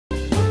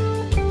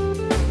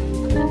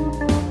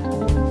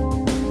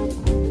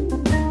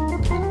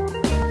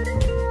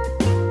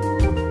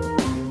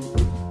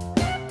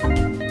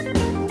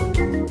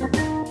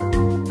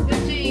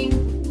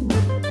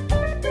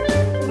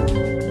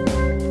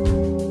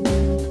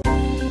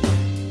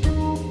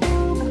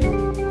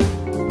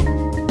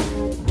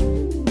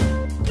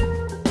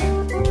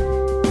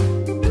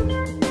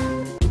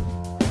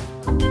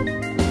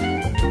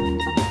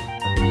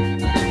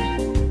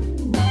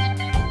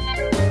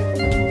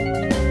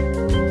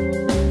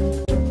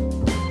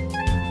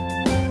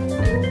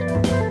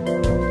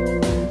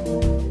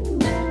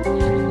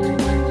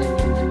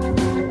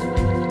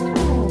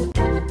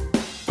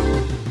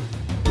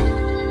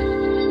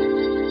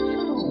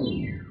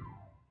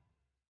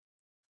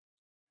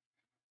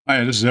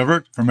Hi, this is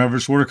Everett from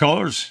Everett's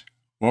Watercolors.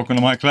 Welcome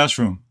to my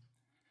classroom.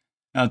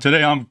 Now,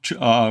 today I'm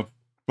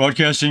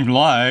broadcasting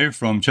live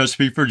from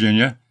Chesapeake,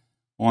 Virginia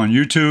on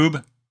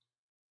YouTube,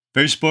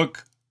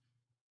 Facebook,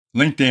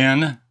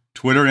 LinkedIn,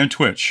 Twitter, and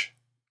Twitch.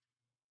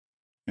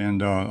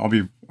 And I'll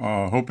be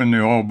hoping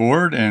you're all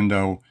aboard and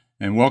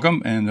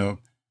welcome, and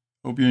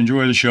hope you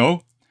enjoy the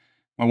show.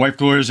 My wife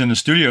Gloria is in the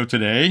studio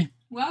today.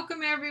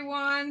 Welcome,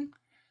 everyone.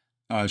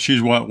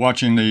 She's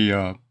watching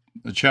the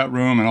chat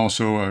room and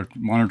also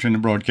monitoring the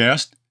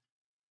broadcast.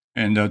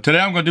 And today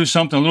I'm going to do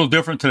something a little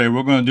different today.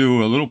 We're going to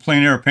do a little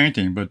plein air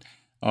painting. But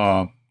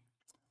what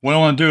I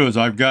want to do is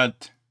I've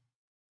got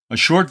a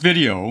short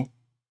video,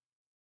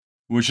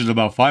 which is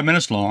about 5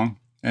 minutes long.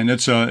 And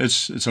it's a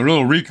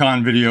little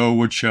recon video,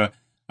 which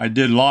I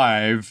did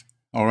live,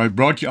 or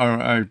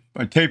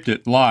I taped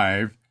it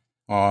live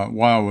while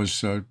I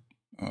was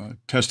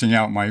testing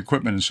out my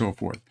equipment and so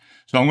forth.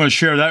 So I'm going to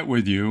share that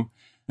with you.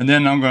 And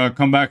then I'm going to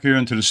come back here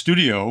into the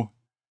studio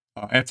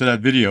after that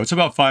video. It's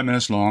about 5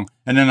 minutes long.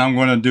 And then I'm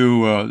going to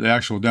do the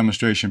actual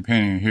demonstration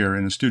painting here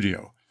in the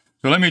studio.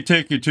 So let me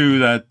take you to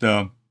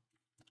that.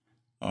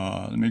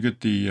 Let me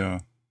get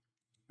the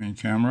main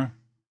camera.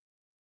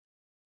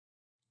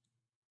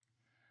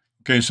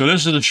 Okay, so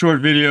this is a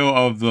short video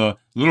of the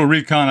little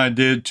recon I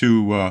did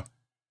to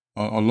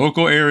a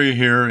local area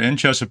here in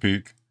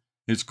Chesapeake.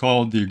 It's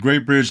called the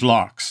Great Bridge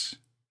Locks.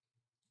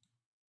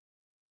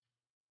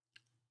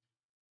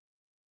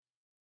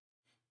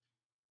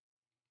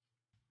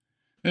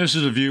 This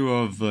is a view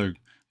of the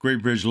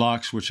Great Bridge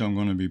Locks, which I'm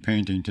going to be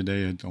painting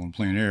today on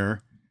plein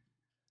air.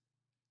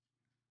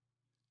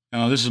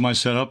 Now, this is my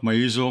setup: my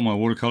easel, my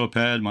watercolor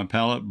pad, my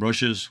palette,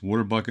 brushes,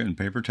 water bucket, and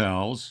paper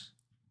towels.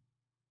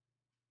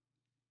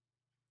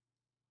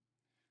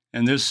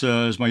 And this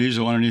is my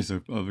easel underneath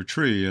of a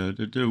tree.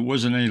 There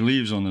wasn't any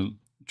leaves on the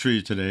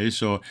tree today,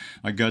 so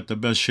I got the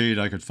best shade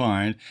I could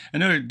find.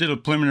 And then I did a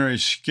preliminary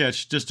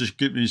sketch just to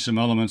give me some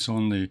elements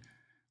on the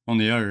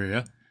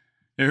area.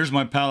 Here's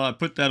my palette. I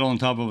put that on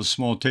top of a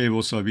small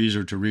table so it'll be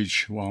easier to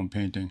reach while I'm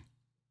painting.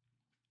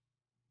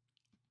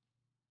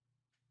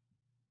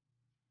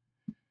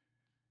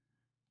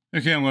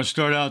 Okay, I'm going to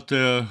start out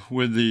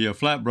with the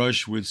flat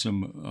brush with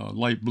some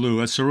light blue.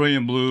 That's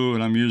Cerulean Blue,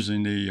 and I'm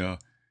using the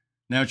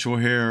natural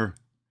hair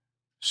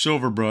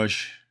silver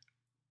brush,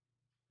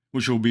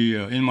 which will be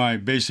in my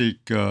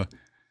basic plein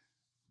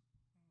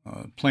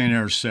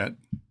air set.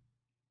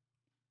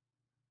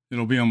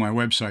 It'll be on my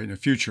website in the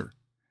future.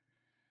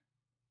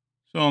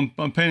 So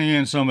I'm painting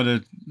in some of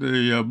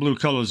the blue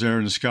colors there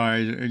in the sky.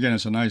 Again,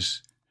 it's a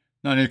nice,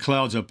 not any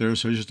clouds up there,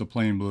 so it's just a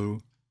plain blue.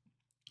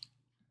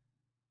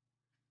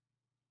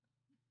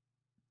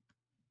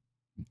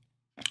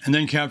 And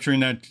then capturing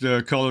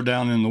that color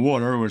down in the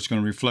water, where it's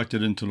going to reflect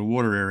it into the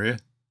water area.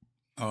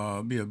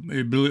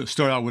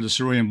 Start out with a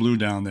cerulean blue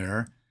down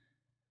there,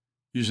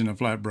 using a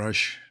flat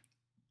brush.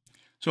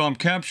 So I'm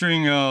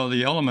capturing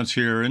the elements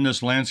here in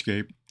this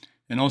landscape,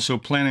 and also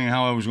planning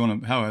how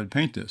I'd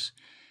paint this.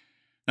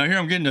 Now here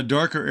I'm getting the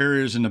darker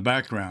areas in the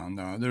background.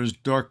 There's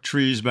dark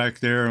trees back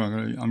there.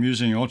 I'm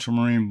using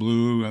Ultramarine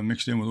Blue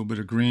mixed in with a little bit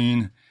of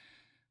green.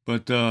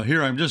 But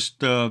here I'm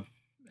just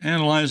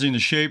analyzing the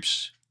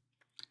shapes,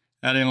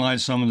 adding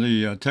some of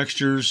the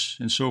textures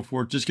and so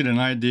forth. Just get an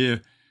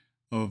idea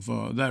of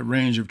that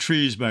range of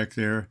trees back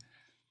there.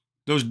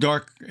 That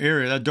dark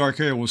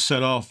area will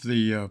set off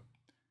the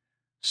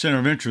center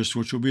of interest,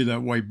 which will be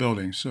that white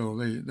building. So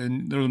they're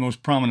the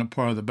most prominent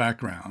part of the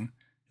background,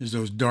 is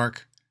those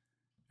dark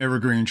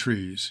evergreen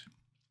trees.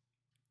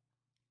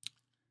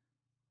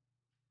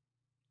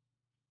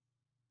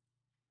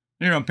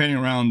 Here I'm painting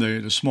around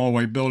the small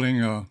white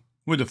building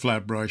with the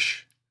flat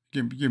brush.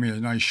 Give me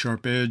a nice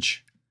sharp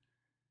edge.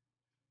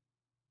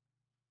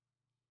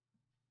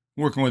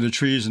 Working with the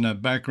trees in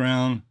that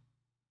background.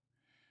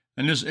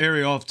 And this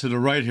area off to the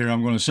right here,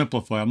 I'm going to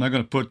simplify. I'm not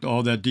going to put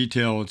all that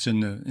detail that's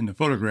in the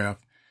photograph.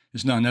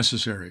 It's not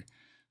necessary.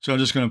 So I'm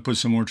just going to put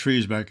some more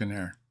trees back in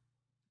there.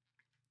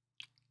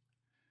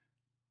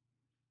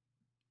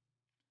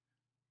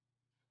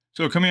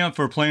 So coming out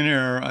for plein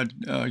air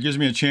gives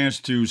me a chance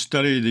to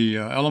study the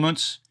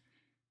elements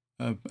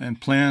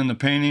and plan the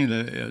painting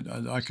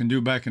that I can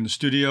do back in the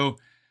studio.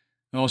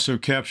 And also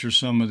capture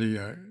some of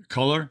the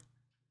color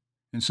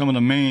and some of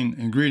the main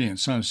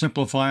ingredients. So I'm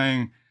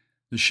simplifying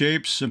the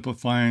shapes,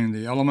 simplifying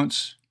the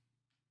elements,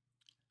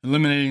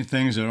 eliminating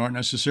things that aren't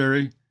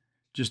necessary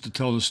just to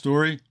tell the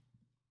story.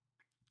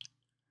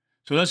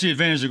 So that's the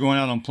advantage of going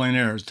out on plein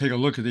air, is take a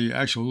look at the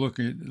actual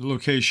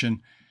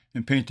location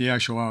and paint the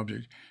actual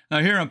object. Now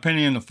here I'm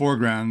painting in the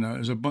foreground.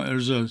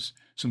 There's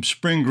some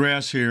spring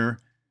grass here,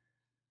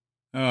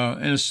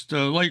 and it's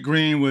light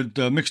green with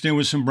mixed in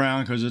with some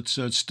brown because it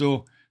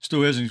still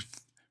isn't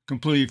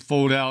completely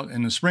full out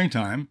in the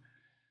springtime.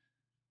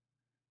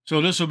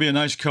 So this will be a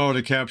nice color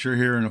to capture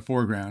here in the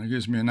foreground. It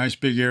gives me a nice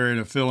big area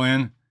to fill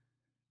in.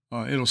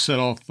 It'll set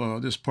off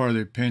this part of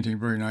the painting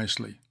very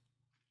nicely.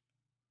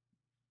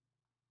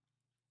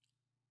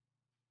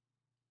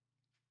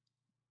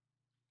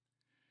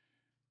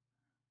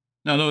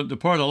 Now, the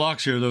part of the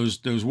locks here,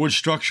 those wood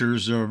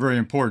structures are very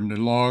important,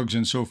 the logs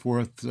and so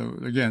forth. So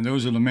again,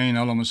 those are the main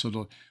elements of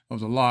the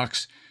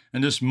locks.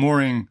 And this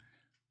mooring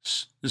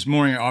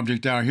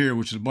object out here,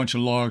 which is a bunch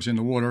of logs in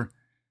the water,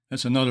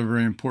 that's another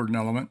very important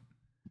element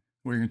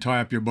where you can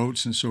tie up your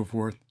boats and so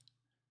forth.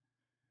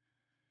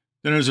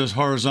 Then there's this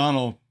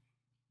horizontal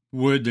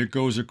wood that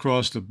goes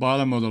across the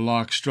bottom of the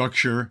lock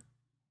structure,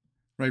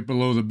 right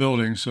below the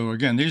building. So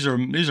again, these are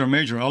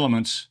major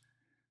elements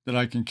that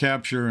I can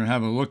capture and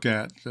have a look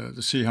at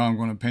to see how I'm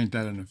going to paint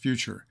that in the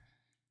future.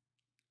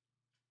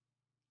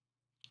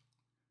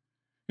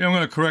 Yeah, I'm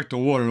going to correct the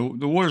water.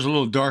 The water's a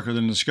little darker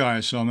than the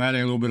sky, so I'm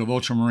adding a little bit of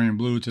ultramarine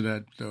blue to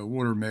that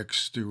water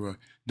mix to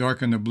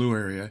darken the blue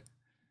area.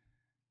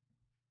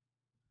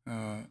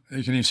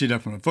 You can even see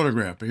that from the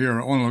photograph, but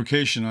here on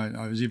location,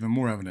 I was even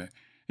more evident.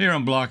 Here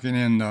I'm blocking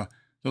in the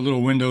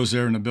little windows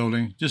there in the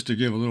building, just to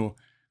give a little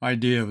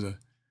idea of the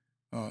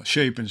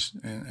shape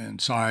and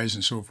size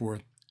and so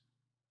forth.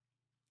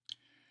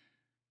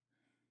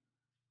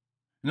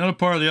 Another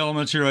part of the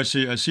elements here, I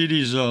see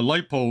these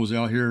light poles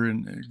out here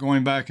and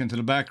going back into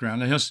the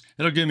background.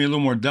 It'll give me a little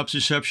more depth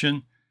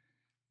perception,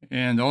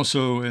 and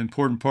also an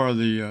important part of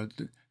the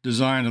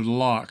design of the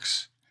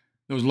locks.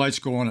 Those lights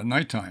go on at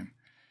nighttime.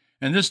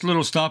 And this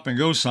little stop and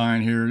go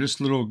sign here,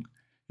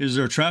 is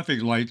their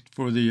traffic light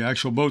for the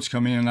actual boats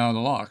coming in and out of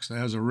the locks. It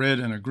has a red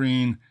and a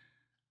green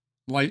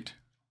light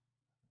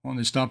on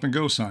the stop and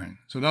go sign.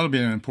 So that'll be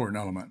an important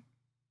element.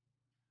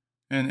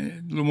 And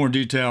a little more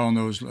detail on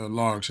those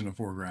logs in the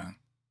foreground.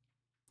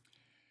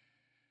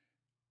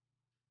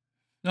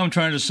 Now I'm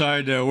trying to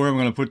decide where I'm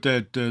going to put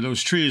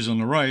those trees on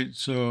the right.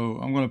 So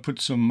I'm going to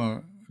put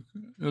some.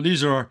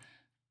 These are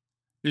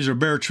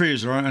bare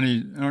trees. There aren't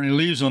any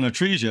leaves on the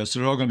trees yet, so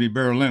they're all going to be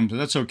bare limbs. But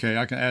that's okay.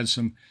 I can add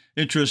some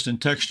interest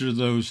and texture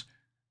to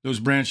those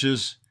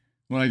branches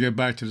when I get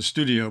back to the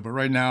studio. But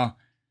right now,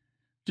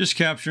 just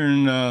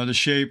capturing the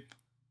shape,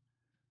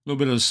 a little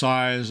bit of the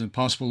size and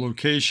possible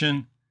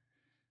location.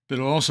 But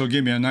it'll also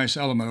give me a nice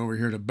element over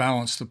here to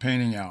balance the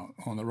painting out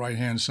on the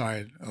right-hand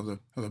side of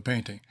the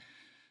painting.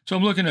 So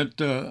I'm looking at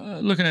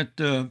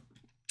the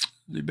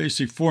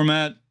basic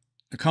format,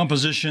 the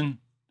composition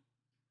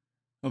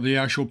of the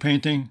actual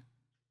painting.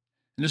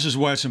 And this is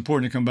why it's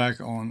important to come back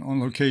on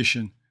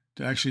location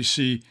to actually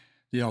see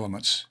the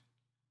elements.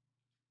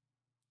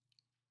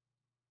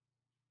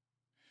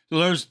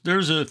 So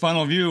there's a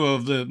final view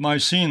of my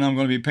scene I'm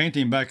going to be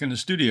painting back in the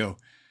studio.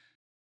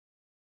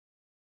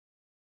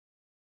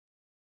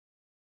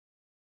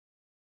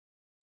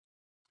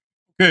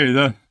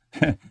 Okay,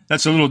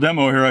 that's a little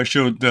demo here I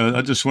showed.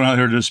 I just went out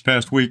here this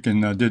past week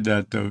and did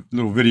that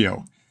little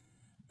video.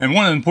 And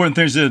one of the important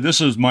things is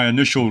this is my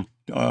initial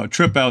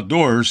trip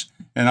outdoors,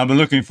 and I've been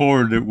looking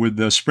forward to, with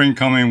the spring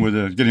coming, with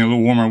getting a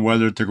little warmer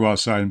weather, to go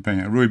outside and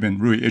paint. I've really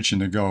been itching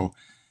to go.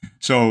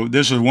 So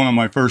this was one of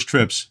my first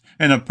trips.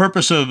 And the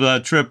purpose of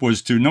that trip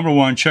was to, number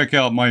one, check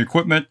out my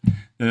equipment,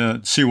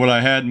 see what I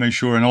had, make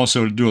sure, and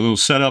also to do a little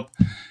setup.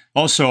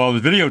 Also, I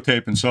was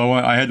videotaping, so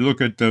I had to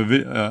look at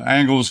the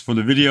angles for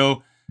the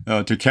video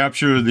to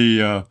capture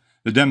the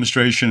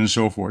demonstration and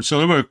so forth. So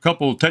there were a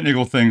couple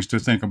technical things to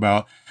think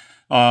about.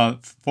 As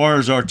far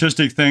as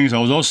artistic things, I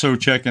was also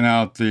checking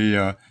out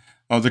the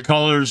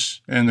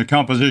colors and the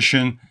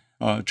composition,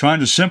 trying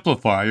to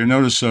simplify. You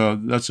notice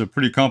that's a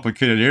pretty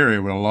complicated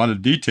area with a lot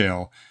of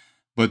detail.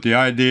 But the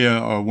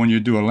idea when you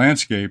do a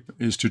landscape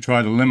is to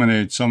try to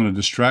eliminate some of the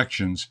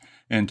distractions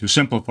and to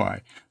simplify.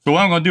 So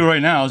what I'm going to do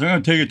right now is I'm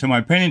going to take it to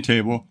my painting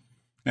table,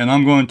 and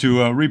I'm going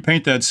to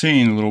repaint that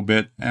scene a little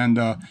bit and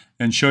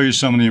show you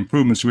some of the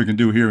improvements we can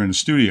do here in the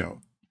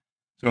studio.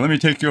 So let me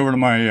take you over to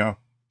my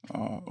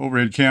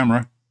overhead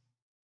camera.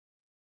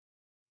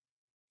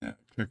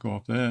 Click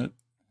off that.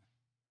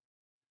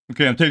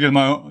 Okay, I'm taking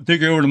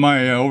over to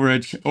my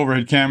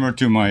overhead camera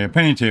to my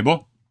painting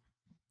table,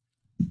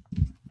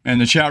 and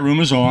the chat room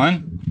is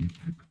on.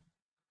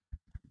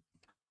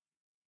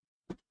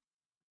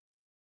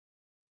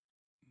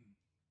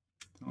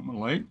 On the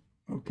light.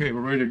 Okay,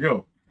 we're ready to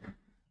go.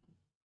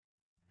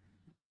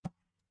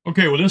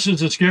 Okay, well, this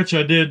is a sketch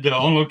I did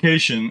on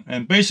location,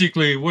 and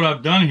basically what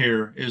I've done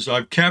here is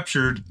I've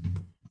captured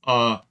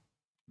the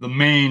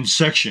main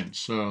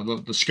sections,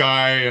 the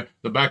sky,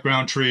 the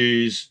background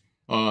trees,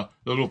 the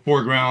little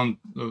foreground,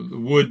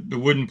 the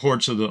wooden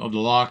parts of the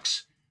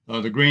locks,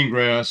 the green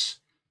grass.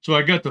 So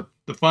I got the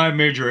 5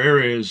 major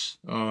areas,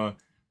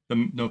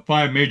 the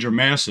 5 major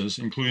masses,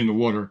 including the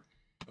water,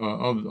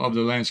 of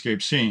the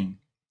landscape scene.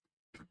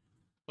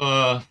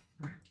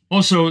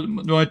 Also,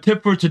 my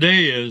tip for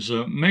today is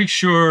make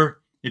sure,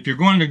 if you're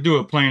going to do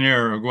a plein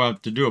air or go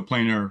out to do a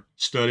plein air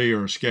study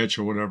or a sketch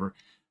or whatever,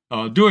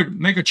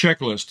 make a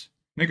checklist.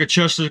 Make a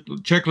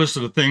checklist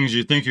of the things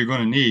you think you're going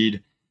to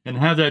need, and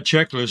have that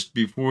checklist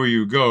before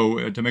you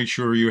go to make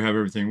sure you have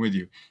everything with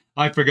you.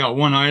 I forgot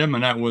one item,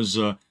 and that was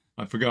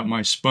I forgot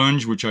my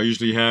sponge, which I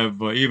usually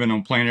have even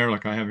on plein air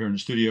like I have here in the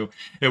studio.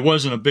 It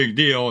wasn't a big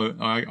deal.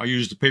 I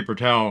used a paper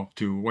towel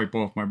to wipe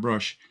off my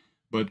brush.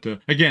 But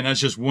again, that's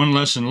just one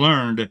lesson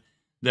learned,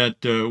 that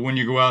when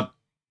you go out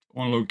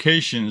on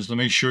location is to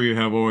make sure you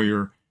have all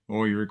your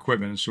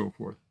equipment and so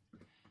forth.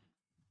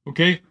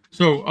 Okay,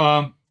 so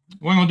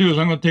what I'm going to do is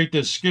I'm going to take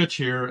this sketch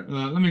here.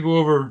 Let me go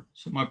over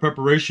my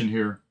preparation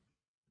here.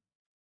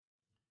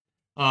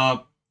 I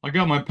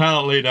got my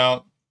palette laid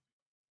out,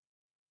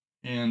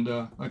 and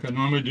like I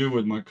normally do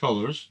with my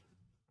colors.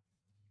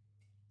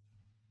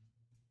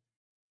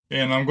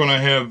 And I'm going to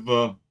have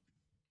the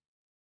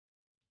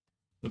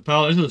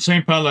palette. This is the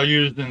same palette I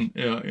used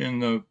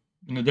in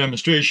the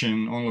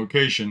demonstration on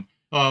location.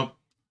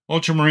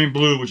 Ultramarine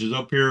Blue, which is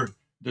up here at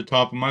the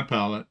top of my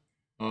palette.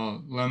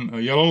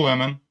 Yellow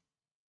lemon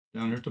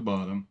down here at the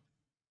bottom.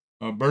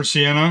 Burnt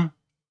Sienna,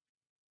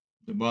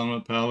 the bottom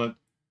of the palette.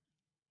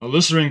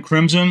 Alizarin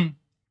Crimson,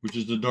 which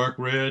is the dark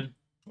red,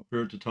 up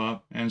here at the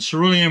top. And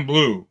Cerulean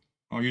Blue,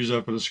 I'll use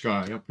that for the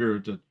sky, up here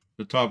at the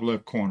top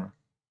left corner.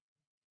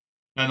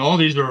 And all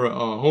these are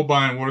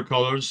Holbein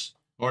Watercolors,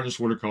 Artist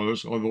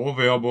Watercolors, all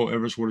available at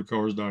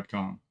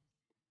everettswatercolors.com.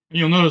 And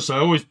you'll notice I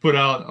always put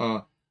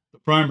out the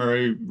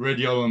primary, red,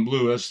 yellow, and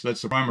blue. That's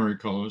the primary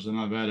colors, and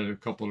I've added a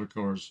couple of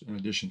colors in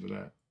addition to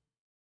that.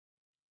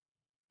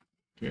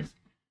 Okay.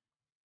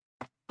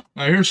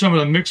 Now here's some of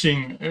the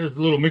mixing. Here's a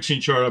little mixing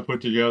chart I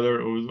put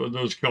together with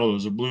those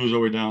colors, the blues all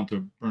the way down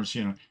to burnt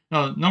sienna.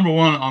 Now, number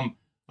one, I'm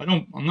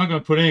not going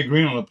to put any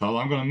green on the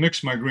palette. I'm going to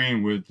mix my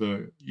green with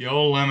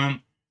yellow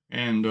lemon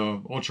and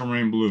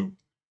ultramarine blue.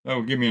 That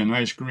will give me a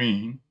nice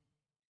green.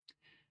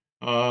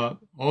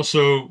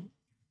 Also,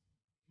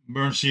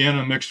 burnt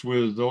sienna mixed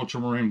with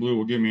ultramarine blue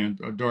will give me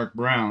a dark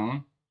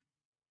brown.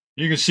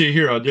 You can see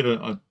here I did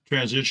a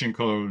transition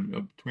color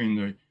between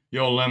the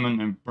yellow lemon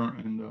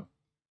and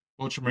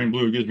ultramarine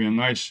blue. It gives me a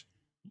nice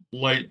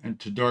light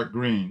into dark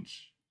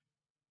greens.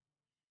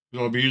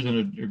 I'll be using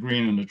a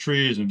green in the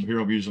trees, and here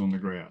I'll be using on the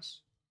grass.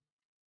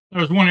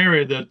 There's one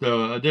area that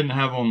I didn't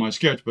have on my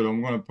sketch, but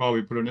I'm going to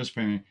probably put in this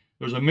painting.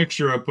 There's a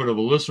mixture I put of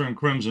Alizarin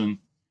Crimson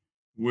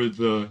with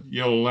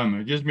yellow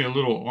lemon. It gives me a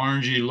little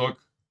orangey look.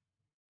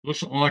 It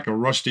looks like a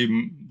rusty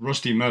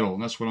metal,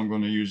 and that's what I'm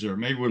going to use there.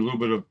 Maybe with a little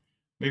bit of,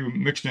 maybe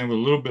mixed in with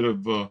a little bit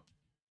of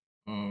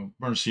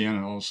burnt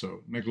sienna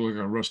also. Make it look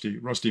like a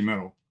rusty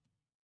metal.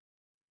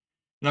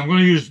 And I'm going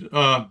to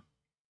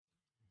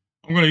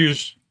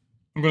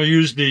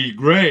use the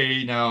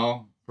gray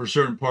now for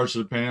certain parts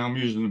of the painting. I'm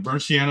using the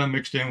burnt sienna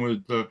mixed in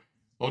with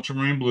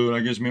ultramarine blue, and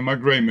that gives me my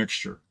gray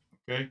mixture.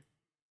 Okay,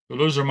 so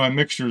those are my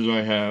mixtures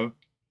I have.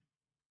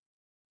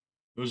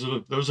 Those are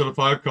the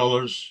 5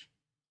 colors.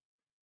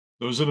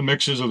 Those are the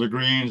mixes of the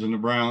greens and the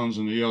browns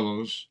and the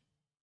yellows.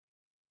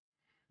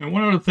 And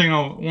one other thing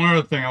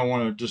I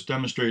want to just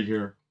demonstrate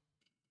here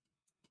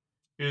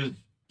is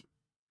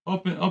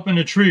up in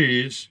the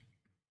trees.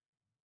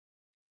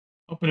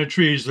 Up in the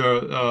trees, there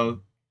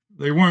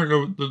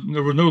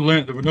were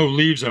no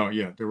leaves out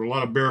yet. There were a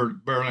lot of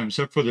bare limbs,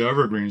 except for the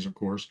evergreens, of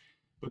course.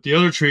 But the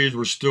other trees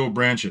were still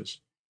branches.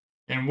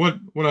 And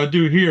what I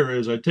do here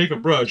is I take a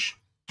brush.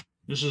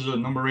 This is a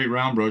number 8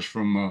 round brush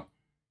from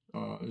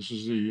this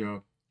is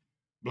the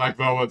Black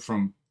Velvet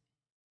from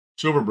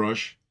Silver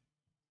Brush,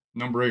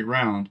 number 8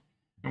 round.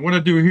 And what I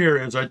do here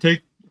is I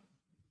take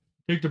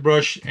the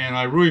brush and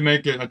I really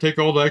make it. I take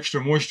all the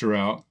extra moisture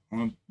out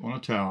on a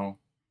towel.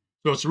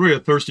 So it's really a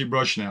thirsty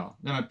brush now.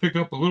 Then I pick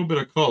up a little bit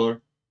of color,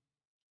 in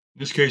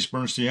this case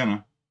burnt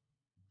sienna.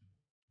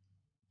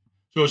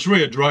 So it's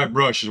really a dry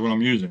brush is what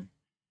I'm using.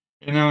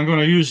 And now I'm going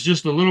to use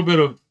just a little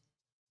bit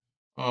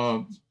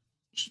of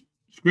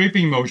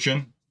scraping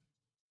motion.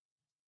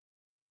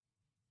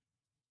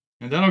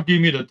 And that'll give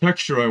me the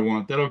texture I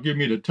want. That'll give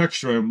me the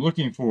texture I'm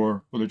looking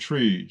for the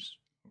trees.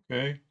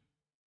 Okay?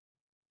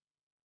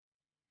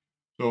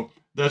 So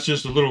that's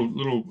just a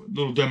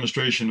little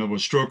demonstration of a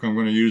stroke I'm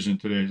going to use in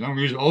today's. I'm going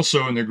to use it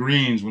also in the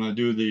greens when I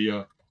do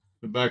the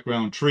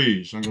background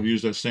trees. I'm going to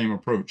use that same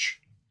approach.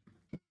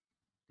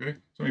 Okay,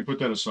 so let me put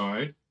that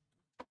aside.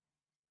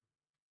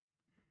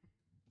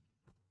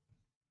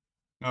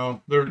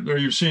 Now there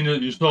you've seen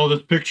it. You saw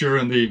this picture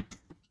in the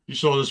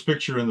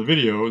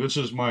video. This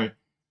is my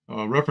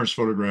reference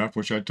photograph,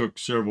 which I took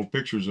several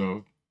pictures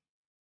of,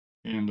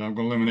 and I'm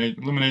going to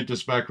eliminate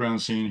this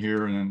background scene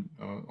here, and then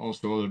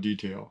also other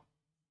detail.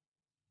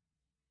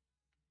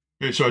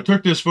 Okay, so I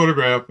took this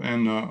photograph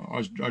and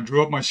I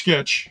drew up my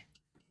sketch.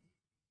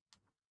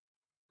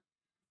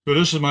 So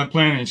this is my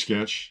planning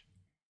sketch.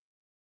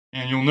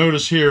 And you'll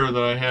notice here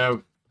that I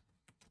have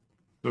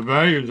the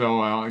values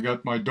all out. I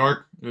got my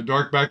the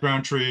dark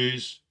background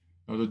trees,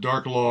 the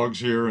dark logs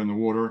here in the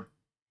water.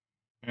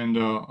 And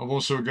I've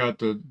also got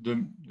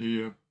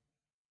the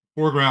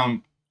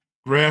foreground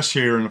grass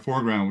here in the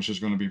foreground, which is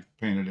going to be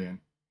painted in.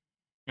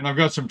 And I've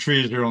got some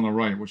trees here on the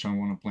right, which I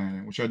want to plant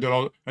in, which I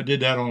did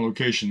that on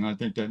location. I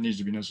think that needs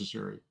to be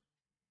necessary.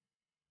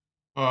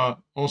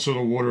 Also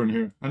the water in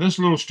here. And this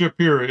little strip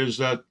here is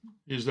that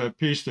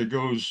piece that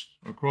goes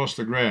across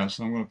the grass.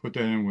 And I'm going to put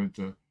that in with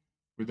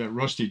that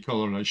rusty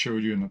color that I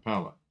showed you in the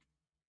palette.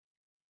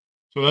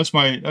 So that's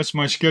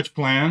my sketch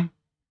plan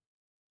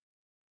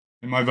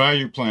and my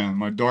value plan,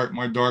 my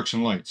darks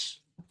and lights.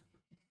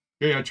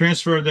 Okay, I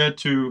transferred that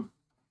to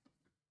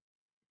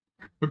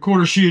a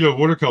quarter sheet of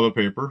watercolor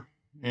paper,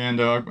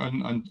 and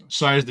I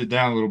sized it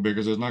down a little bit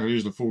because I was not going to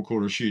use the full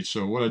quarter sheet.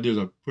 So what I did is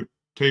I put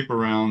tape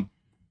around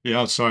the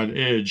outside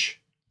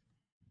edge,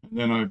 and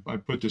then I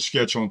put the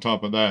sketch on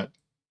top of that.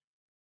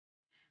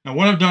 Now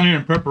what I've done here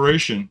in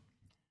preparation,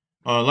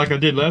 like I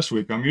did last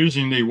week, I'm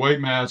using the white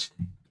mask,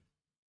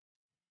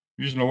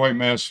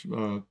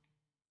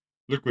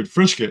 liquid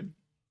Frisket,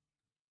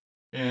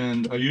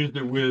 and I used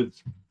that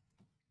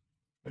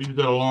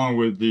along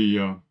with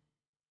the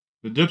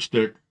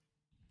dipstick.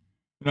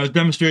 And I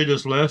demonstrated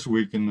this last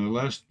week in the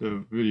last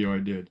video I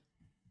did.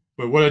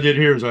 But what I did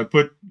here is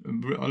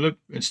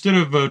instead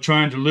of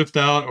trying to lift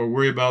out or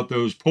worry about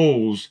those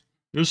poles,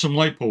 there's some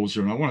light poles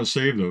here, and I want to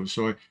save those.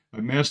 So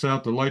I masked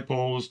out the light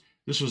poles.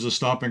 This was a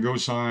stop and go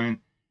sign,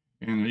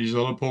 and these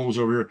other poles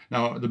over here.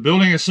 Now the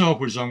building itself,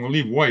 which I'm going to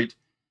leave white,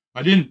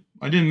 I didn't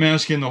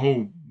mask in the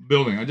whole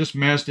building. I just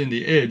masked in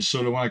the edge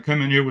so that when I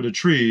come in here with the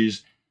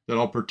trees, that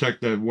I'll protect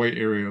that white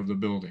area of the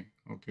building.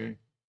 Okay.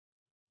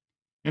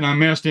 And I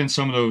masked in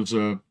some of those,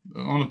 on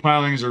the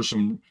pilings, there's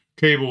some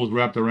cables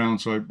wrapped around,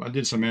 so I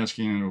did some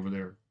masking in over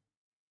there.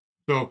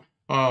 So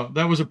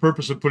that was the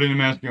purpose of putting the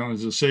masking on,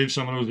 is to save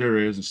some of those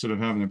areas instead of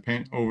having to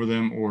paint over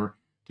them or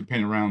to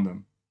paint around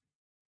them.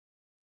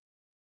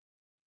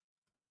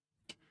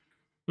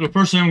 So the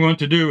first thing I'm going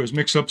to do is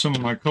mix up some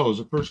of my colors.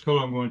 The first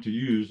color I'm going to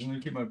use, I'm going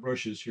to get my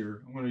brushes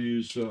here. I'm going to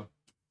use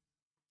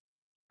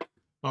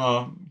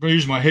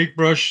my Hake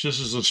brush.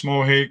 This is a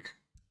small Hake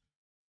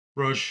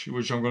brush,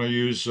 which I'm going to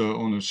use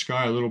on the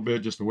sky a little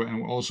bit, just to wet,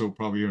 and also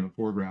probably here in the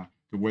foreground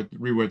to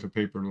re-wet the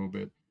paper a little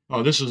bit.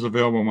 This is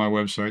available on my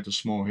website, the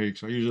small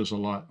Hakes. I use this a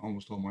lot,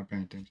 almost all my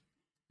paintings.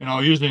 And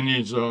I'll use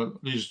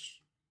these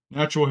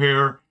natural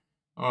hair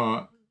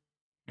and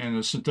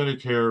the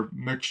synthetic hair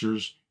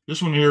mixtures.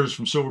 This one here is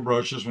from Silver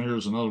Brush. This one here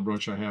is another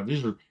brush I have.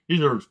 These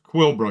are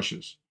quill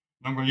brushes.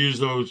 And I'm going to use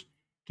those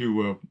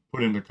to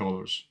put in the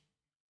colors.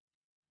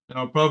 And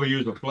I'll probably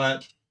use a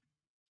flat.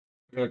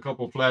 I got a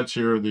couple flats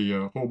here,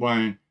 the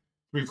Holbein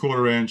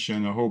 3/4 inch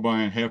and the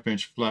Holbein 1/2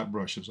 inch flat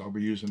brushes. I'll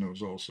be using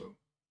those also.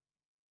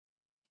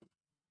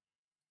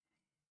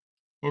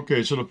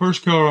 Okay, so the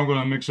first color I'm going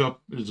to mix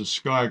up is the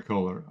sky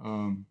color.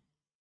 I'm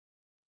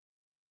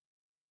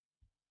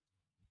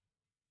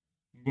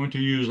going to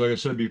use, like I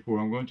said before,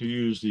 I'm going to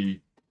use the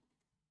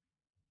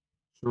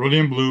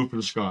Cerulean Blue for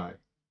the sky.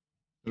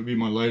 It'll be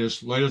my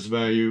lightest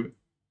value,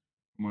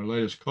 my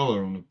lightest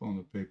color on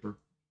the paper.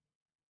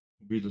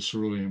 Will be the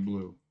Cerulean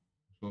Blue.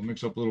 So I'll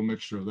mix up a little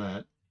mixture of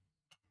that.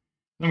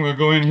 Then I'm going to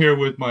go in here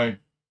with my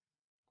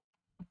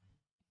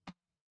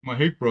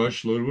Hake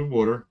brush loaded with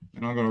water,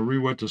 and I'm going to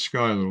re-wet the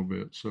sky a little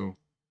bit. So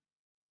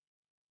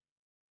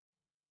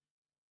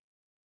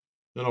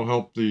that'll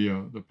help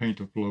the paint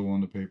to flow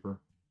on the paper.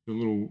 A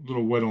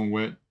little wet on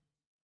wet.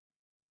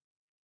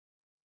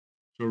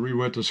 So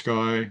re-wet the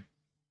sky.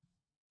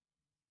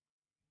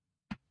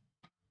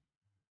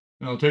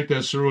 And I'll take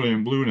that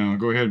Cerulean Blue now and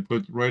go ahead and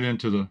put right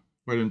into the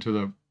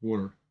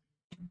water.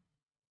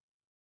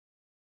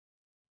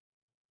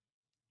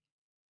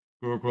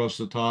 Go across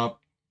the top.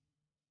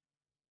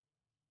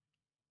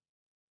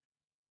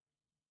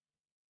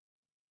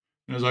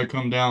 And as I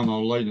come down,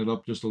 I'll lighten it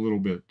up just a little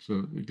bit,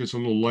 so it gets a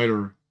little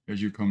lighter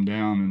as you come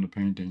down in the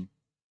painting.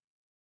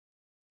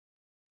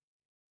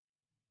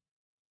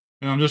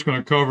 And I'm just going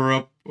to cover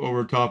up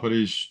over top of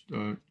these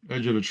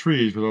edge of the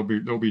trees, because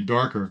they'll be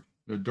darker.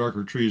 The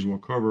darker trees will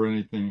cover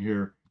anything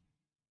here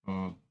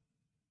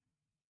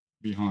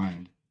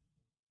behind.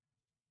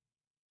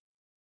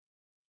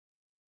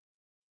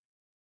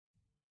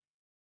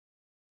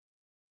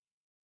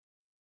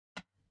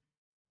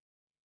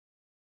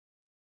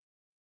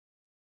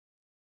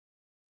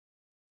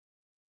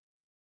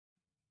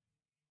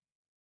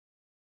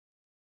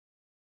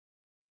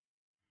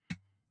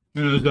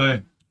 And as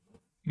I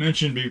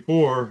mentioned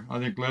before, I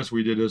think last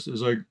we did this,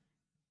 is like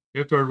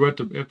after I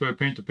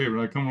paint the paper,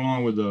 I come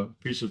along with a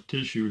piece of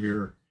tissue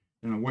here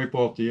and I wipe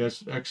off the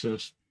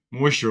excess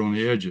moisture on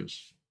the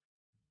edges.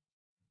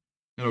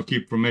 That'll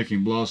keep from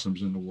making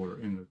blossoms in the water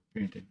in the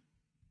painting.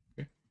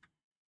 Okay.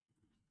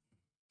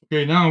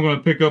 Okay, now I'm going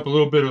to pick up a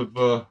little bit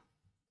of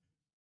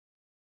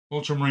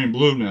Ultramarine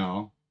Blue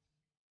now.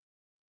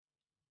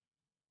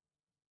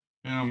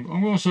 And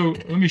I'm also,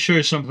 let me show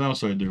you something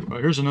else I do.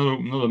 Here's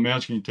another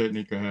masking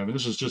technique I have, and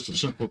this is just to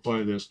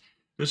simplify this.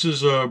 This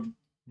is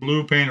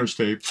blue painter's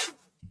tape.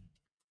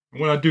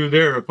 And what I do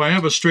there, if I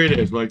have a straight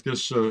edge like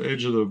this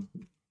edge of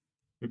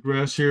the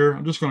grass here,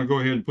 I'm just going to go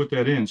ahead and put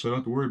that in so I don't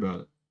have to worry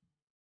about it.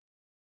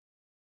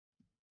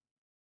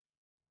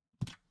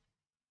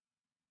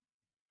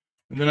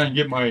 And then I can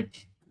get my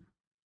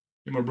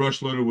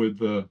brush loaded with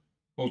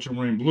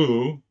Ultramarine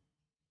Blue.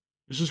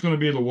 This is going to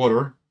be the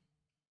water.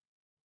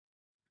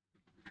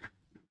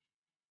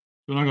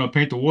 Then I'm going to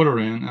paint the water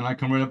in, and I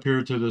come right up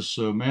here to this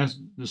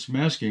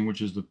masking,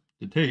 which is the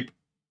tape,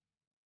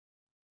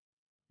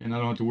 and I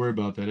don't have to worry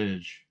about that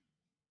edge.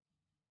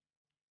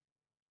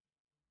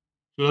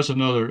 So that's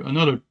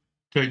another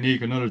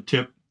technique, another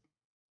tip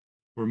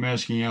for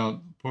masking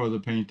out part of the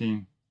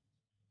painting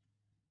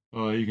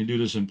You can do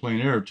this in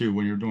plein air too.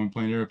 When you're doing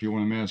plein air, if you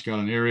want to mask out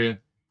an area,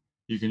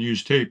 you can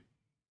use tape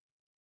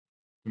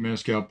to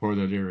mask out part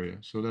of that area.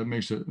 So that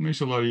makes it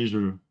a lot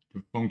easier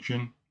to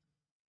function.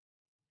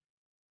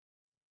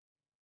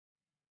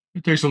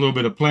 It takes a little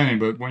bit of planning,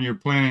 but when you're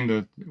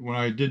planning when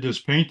I did this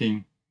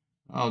painting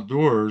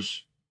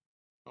outdoors,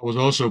 I was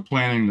also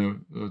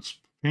planning the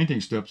painting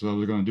steps that I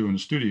was going to do in the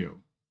studio,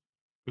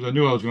 because I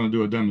knew I was going to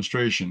do a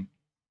demonstration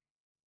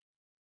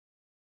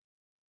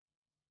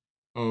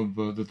of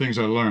the things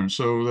I learned.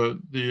 So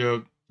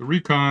the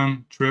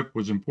recon trip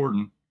was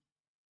important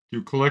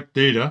to collect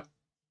data,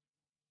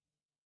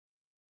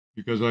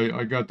 because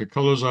I got the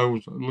colors I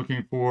was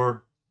looking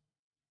for.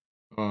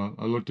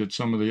 I looked at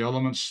some of the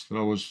elements that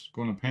I was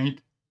going to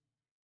paint,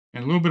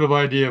 and a little bit of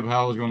idea of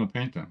how I was going to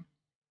paint them.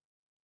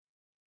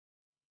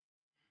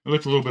 I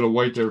left a little bit of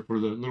white there for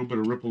the little bit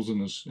of ripples in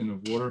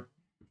the water.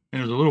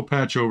 And there's a little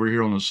patch over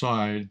here on the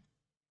side,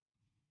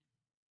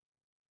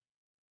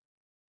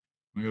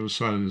 on the other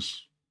side of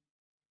this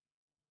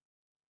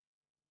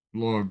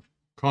log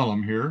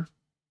column here.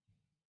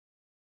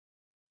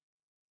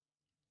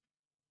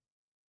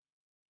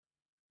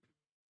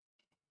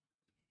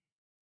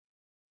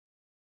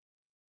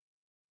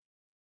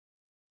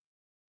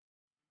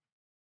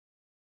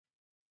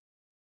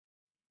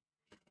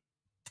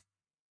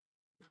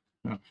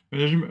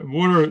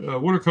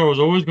 Watercolor is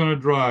always going to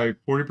dry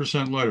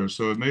 40% lighter,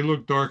 so it may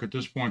look dark at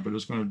this point, but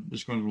it's going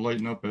to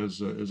lighten up as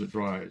it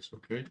dries.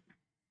 Okay.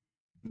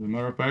 As a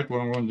matter of fact,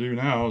 what I'm going to do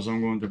now is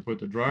I'm going to put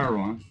the dryer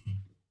on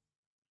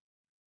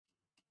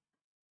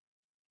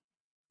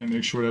and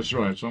make sure that's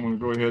dry. So I'm going to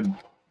go ahead.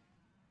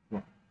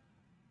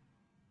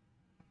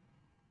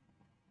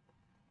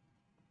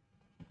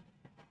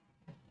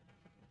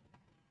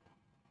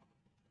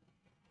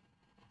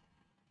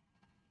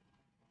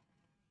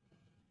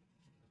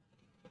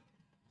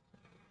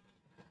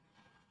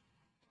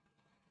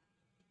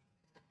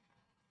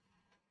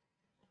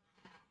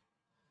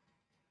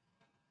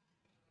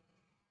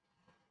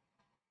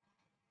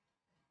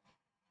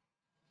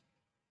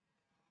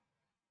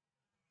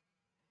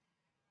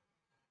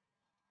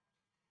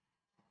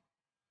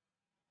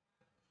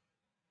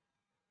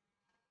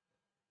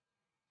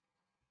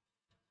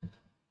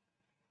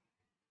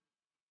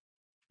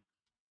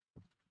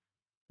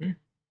 Okay.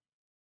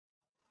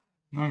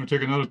 Now I'm going to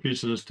take another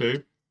piece of this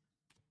tape.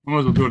 I might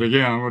as well do it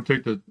again. I'm going to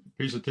take the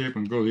piece of tape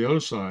and go to the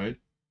other side.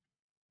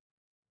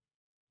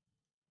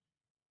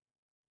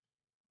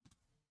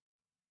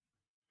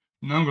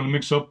 Now I'm going to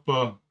mix up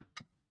a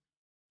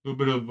little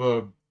bit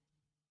of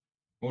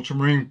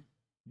ultramarine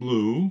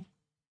blue,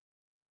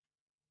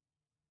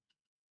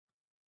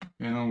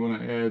 and I'm going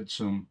to add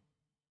some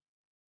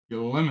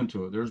yellow lemon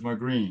to it. There's my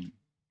green.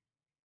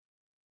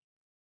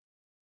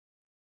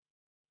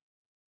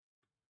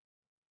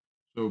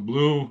 So the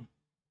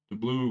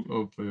blue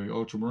of the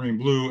ultramarine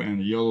blue and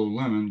the yellow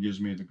lemon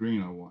gives me the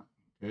green I want.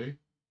 Okay,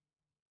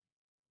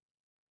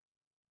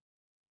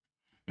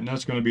 and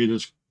that's going to be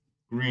this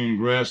green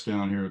grass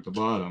down here at the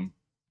bottom.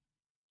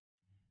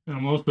 And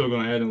I'm also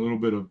going to add a little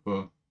bit of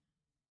a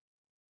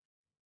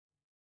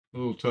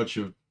little touch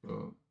of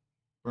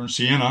burnt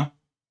sienna,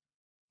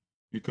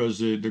 because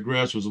the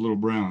grass was a little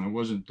brown. It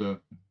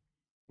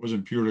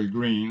wasn't purely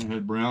green. It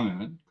had brown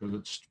in it because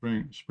it's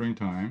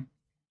springtime.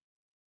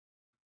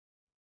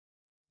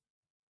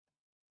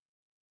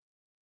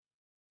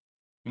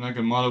 And I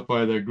can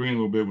modify that green a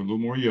little bit with a little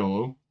more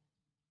yellow.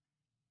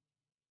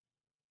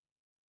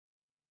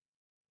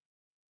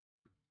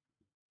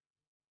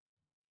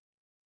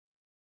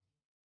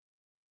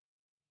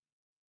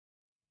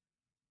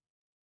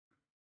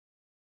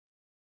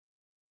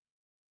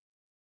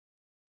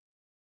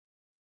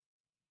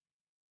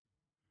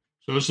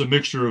 So it's a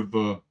mixture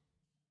of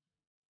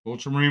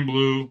ultramarine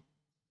blue,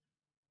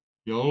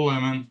 yellow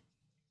lemon,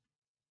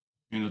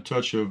 and a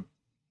touch of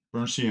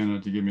burnt sienna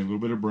to give me a little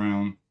bit of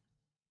brown.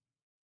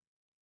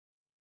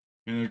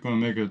 And it's going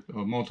to make it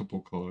a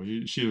multiple color.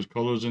 You see those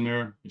colors in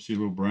there? You see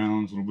little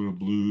browns, a little bit of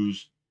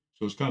blues.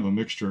 So it's kind of a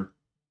mixture.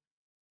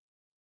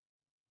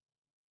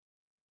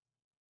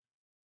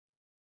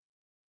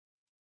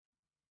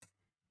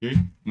 Okay,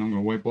 and I'm going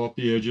to wipe off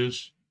the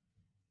edges.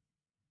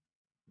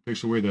 It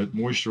takes away that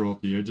moisture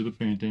off the edge of the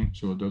painting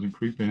so it doesn't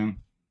creep in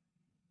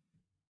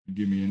and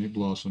give me any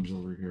blossoms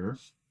over here.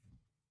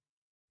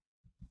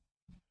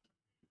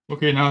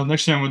 Okay, now the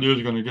next thing I'm going to do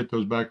is going to get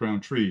those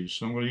background trees.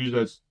 So I'm going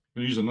to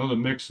use another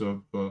mix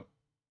of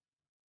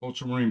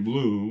ultramarine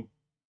blue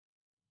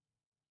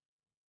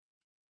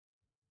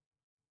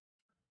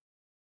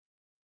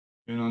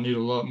and I need a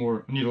lot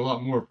more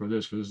for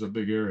this because it's a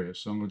big area.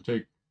 So I'm going to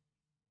take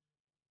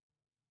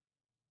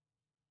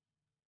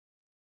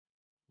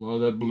a lot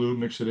of that blue,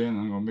 mix it in.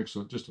 I'm going to mix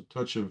just a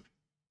touch of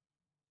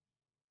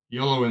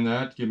yellow in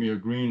that, give me a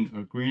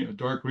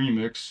dark green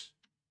mix.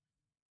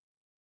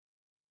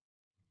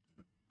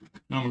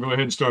 Now I'm going to go ahead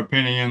and start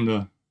painting in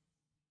the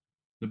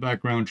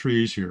background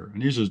trees here.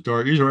 And these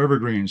are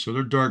evergreens, so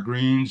they're dark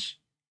greens.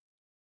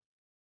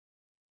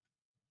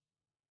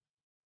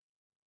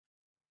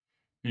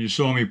 And you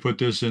saw me put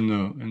this in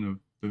the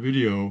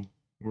video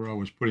where I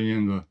was putting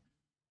in the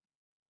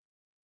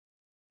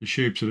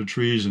shapes of the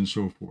trees and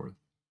so forth.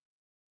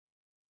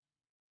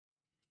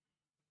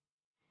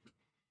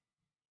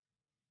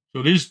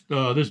 So these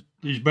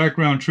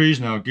background trees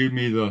now give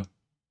me the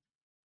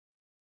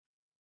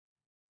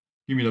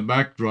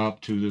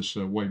backdrop to this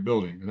white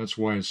building. And that's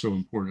why it's so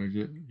important.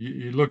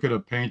 You look at a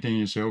painting and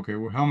you say, okay,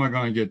 well, how am I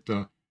going to get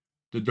the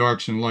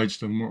darks and lights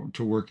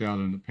to work out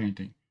in the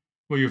painting?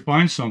 Well, you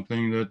find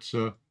something that's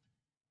an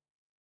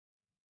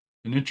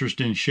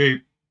interesting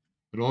shape,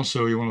 but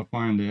also you want to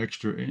find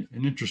an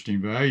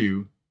interesting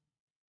value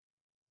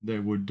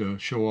that would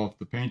show off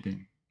the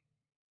painting.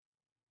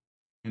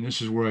 And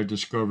this is where I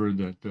discovered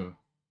that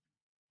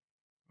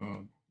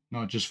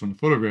not just from the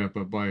photograph,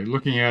 but by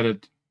looking at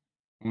it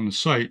on the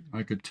site,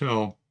 I could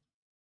tell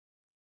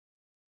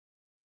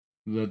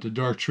that the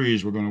dark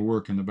trees were going to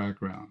work in the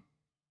background.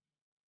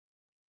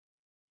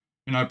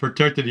 And I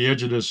protected the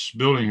edge of this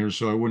building here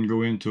so I wouldn't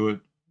go into it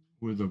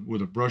with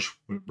a brush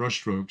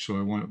stroke. So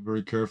I went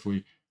very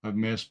carefully. I've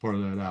masked part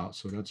of that out,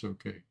 so that's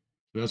okay.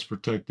 So that's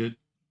protected.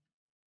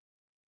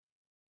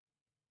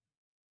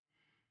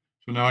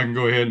 So now I can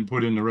go ahead and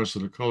put in the rest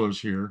of the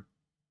colors here.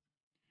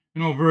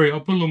 I'll put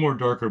a little more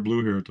darker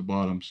blue here at the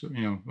bottom. So,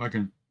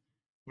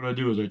 what I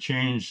do is I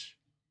change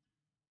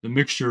the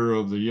mixture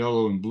of the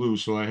yellow and blue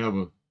so I have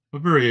a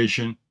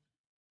variation.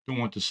 Don't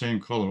want the same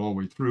color all the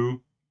way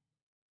through.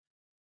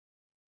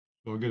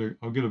 So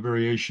I'll get a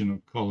variation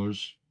of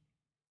colors.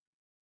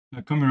 Now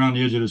coming around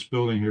the edge of this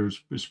building here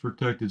is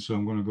protected, so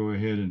I'm going to go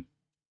ahead and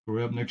go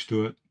right up next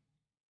to it.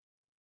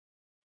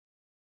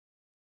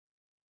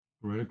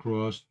 Right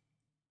across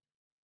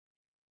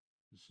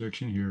the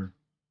section here.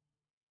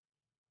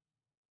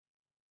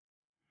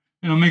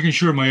 And I'm making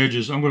sure my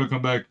edges, I'm going to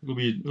come back,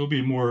 it'll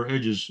be more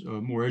edges,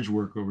 more edge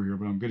work over here,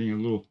 but I'm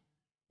getting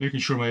making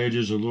sure my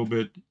edges are a little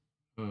bit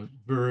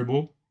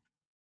variable.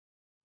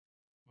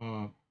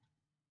 And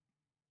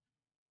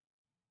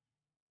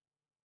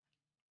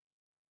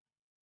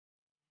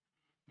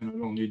I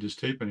don't need this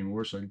tape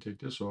anymore, so I can take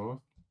this off.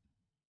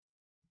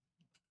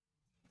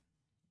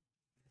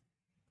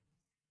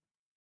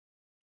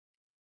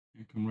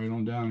 And come right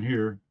on down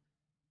here.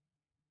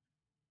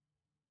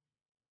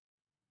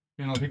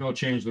 And I think I'll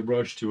change the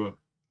brush to a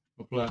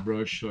flat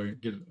brush so I can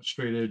get a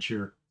straight edge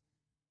here.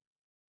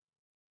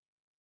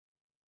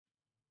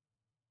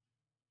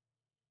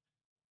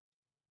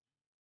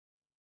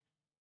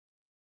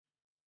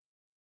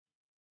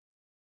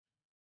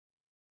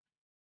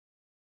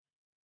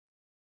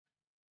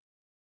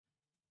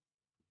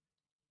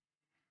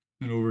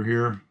 And over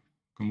here,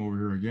 come over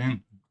here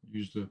again,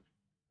 go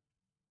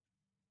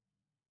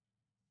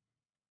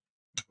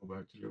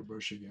back to the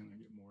brush again and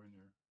get more in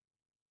there.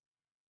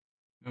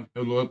 Yeah,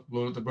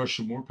 load up the brush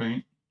with more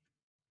paint.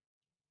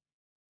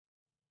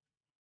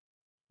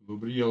 A little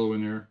bit of yellow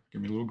in there,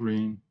 give me a little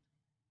green.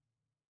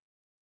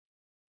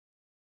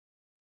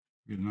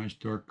 Get a nice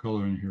dark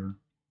color in here.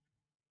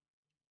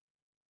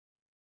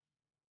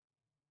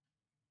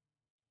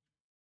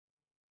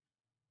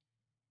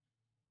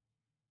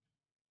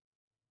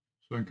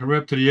 So I can come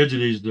up to the edge of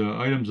these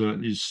items,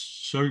 these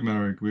subject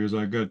matter, because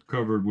I got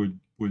covered with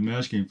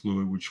masking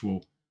fluid, which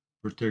will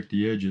protect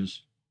the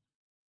edges.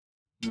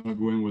 Now I'll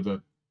go in with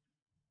a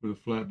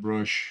flat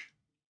brush.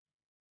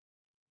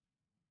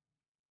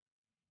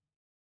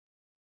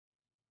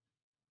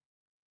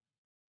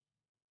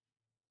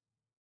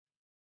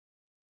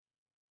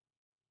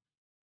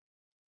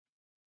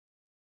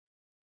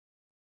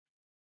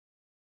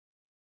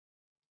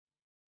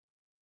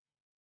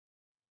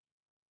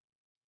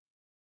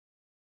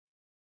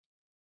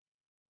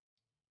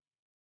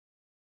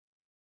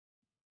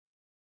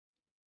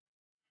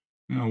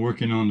 Now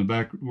working on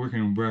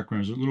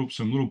backgrounds.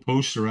 Some little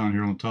posts around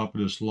here on top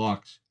of this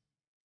locks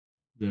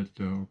that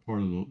are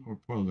part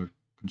of the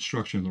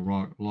construction of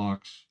the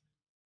locks.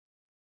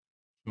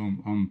 So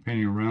I'm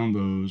painting around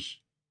those.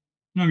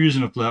 And I'm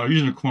using I'm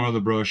using the corner of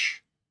the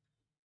brush.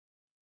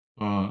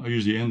 I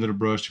use the end of the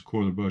brush to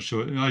core the brush.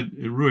 So I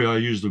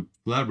use the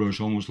flat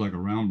brush almost like a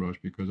round brush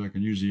because I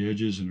can use the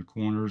edges and the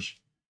corners.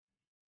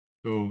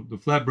 So the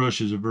flat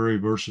brush is a very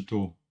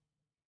versatile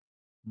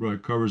brush.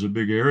 It covers a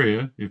big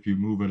area if you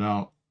move it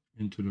out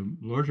into the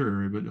larger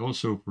area, but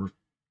also for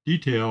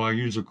detail, I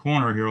use a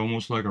corner here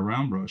almost like a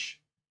round brush.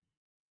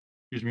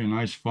 Gives me a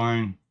nice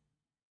fine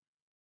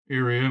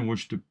area in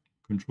which to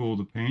control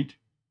the paint.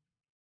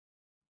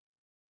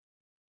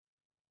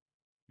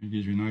 It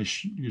gives me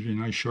a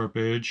nice sharp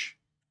edge.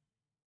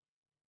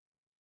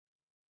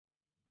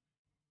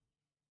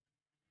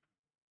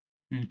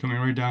 And coming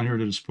right down here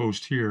to this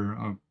post here,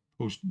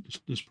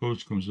 this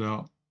post comes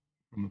out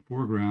from the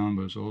foreground,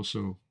 but it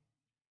also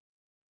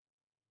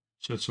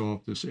sets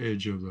off this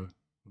edge of the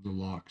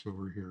locks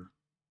over here.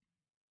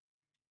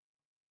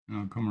 And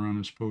I'll come around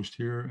this post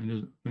here and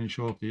just finish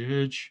off the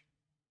edge.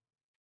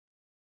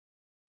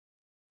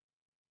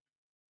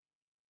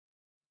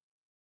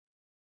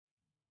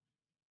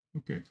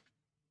 Okay.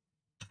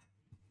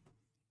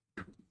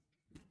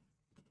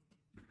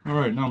 All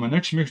right, now my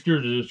next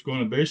mixture is going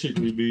to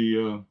basically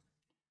be,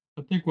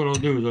 I think what I'll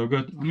do is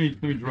let me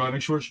dry,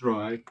 make sure it's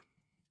dry.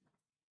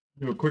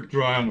 Do a quick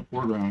dry on the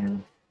foreground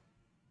here.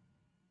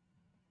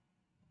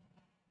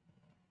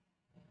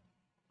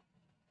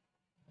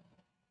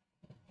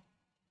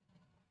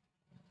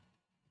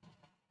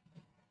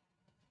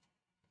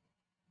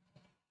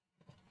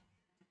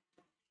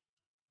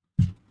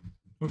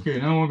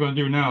 Okay, now what I'm going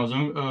to do now is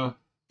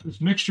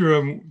this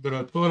mixture that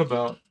I thought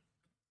about,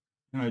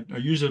 and I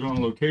use it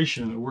on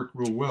location, and it worked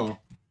real well.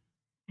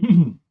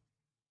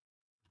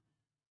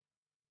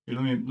 Here,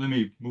 let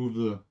me move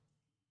the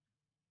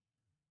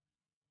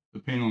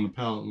paint on the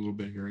palette a little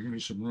bit here. Give me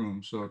some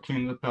room. So I'll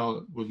clean the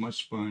palette with my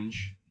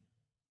sponge.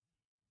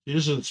 See,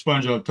 this is a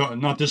sponge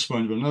not this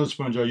sponge, but another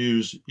sponge I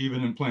use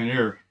even in plein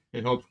air.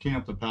 It helps clean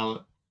up the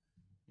palette,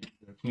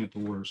 clean up the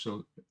water.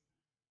 So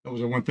that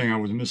was the one thing I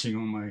was missing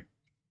on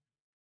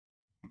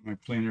my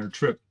plein air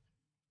trip.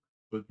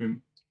 But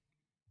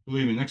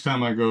believe me, next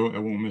time I go, I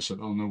won't miss it.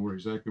 I'll know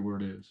exactly where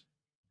it is.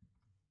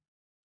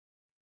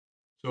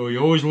 So you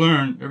always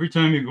learn every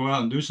time you go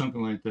out and do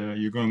something like that.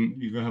 You're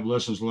gonna have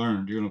lessons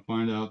learned. You're gonna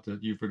find out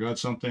that you forgot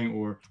something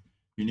or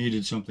you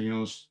needed something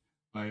else.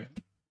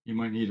 You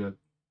might need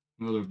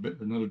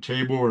another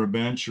table or a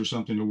bench or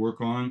something to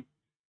work on.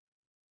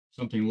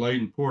 Something light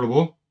and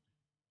portable.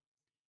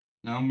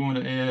 Now I'm going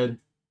to add a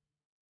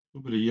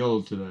little bit of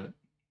yellow to that,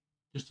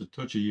 just a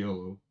touch of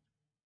yellow.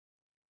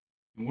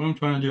 And what I'm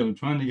trying to do, I'm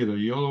trying to get a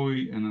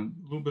yellowy and a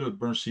little bit of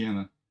burnt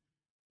sienna.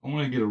 I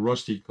want to get a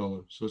rusty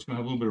color. So it's going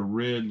to have a little bit of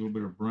red, a little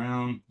bit of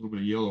brown, a little bit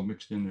of yellow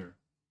mixed in there.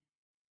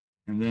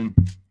 And then,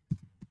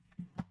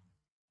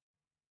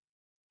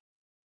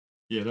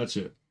 yeah, that's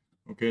it.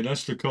 Okay,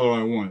 that's the color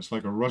I want. It's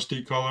like a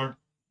rusty color.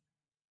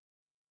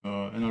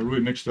 And I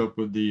really mixed up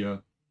with I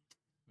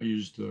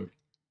used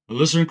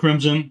Alizarin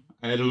Crimson.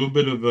 I added a little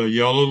bit of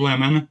yellow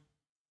lemon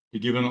to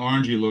give it an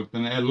orangey look.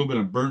 Then I add a little bit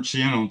of burnt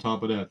sienna on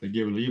top of that to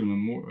give it even a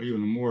more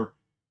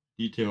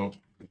detailed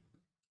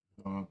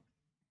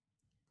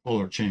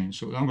color change.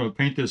 So I'm going to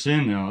paint this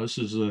in now. This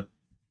is a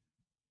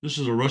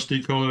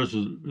rusty color.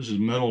 This is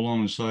metal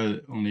along the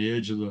side, on the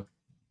edge of the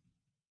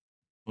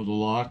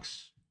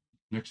locks,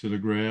 next to the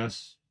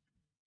grass.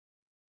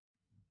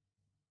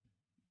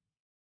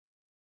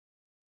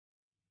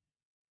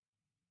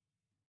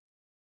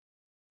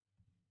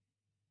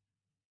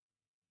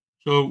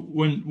 So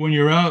when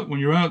you're out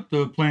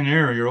the plein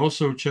air, you're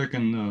also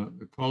checking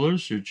the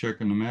colors. You're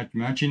checking the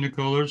matching the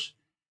colors,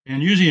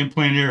 and usually in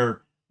plein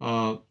air,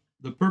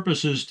 the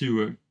purpose is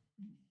to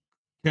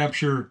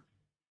capture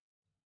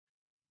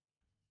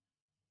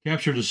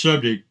the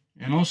subject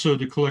and also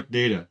to collect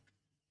data.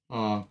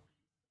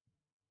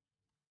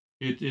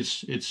 It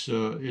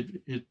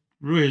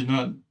really is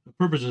not, the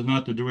purpose is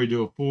not to do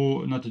a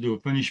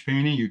finished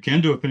painting. You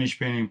can do a finished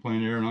painting in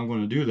plein air, and I'm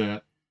going to do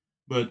that,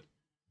 but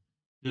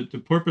the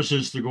purpose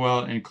is to go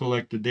out and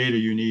collect the data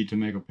you need to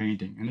make a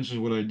painting, and this is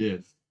what I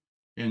did.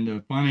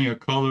 And finding a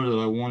color that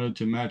I wanted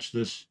to match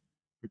this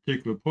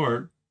particular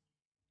part,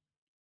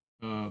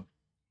 when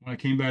I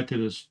came back to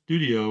the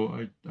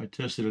studio, I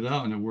tested it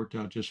out and it worked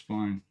out just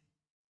fine.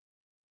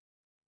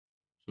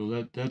 So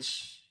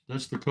that's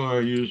the color I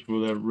used for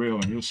that rail,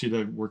 and you'll see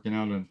that working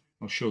out, and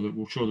we'll show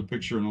the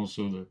picture and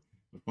also the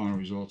final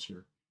results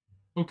here.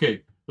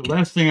 Okay, the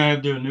last thing I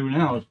have to do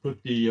now is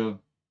put the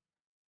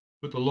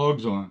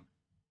logs on.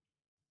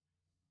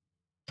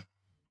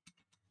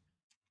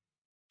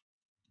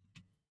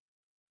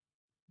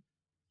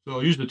 So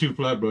I'll use the two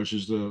flat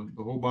brushes, the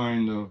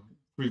Holbein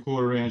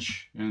 3/4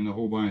 inch and the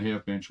Holbein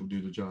 1/2 inch will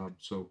do the job.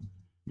 So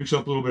mix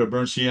up a little bit of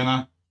burnt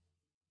sienna.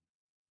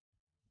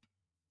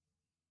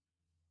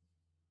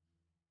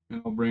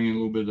 And I'll bring in a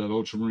little bit of that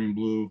ultramarine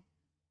blue.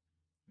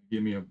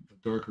 Give me a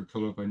darker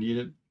color if I need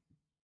it.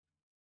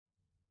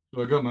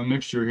 So I got my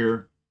mixture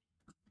here.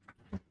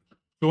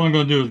 So what I'm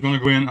going to do is going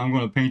to go in, I'm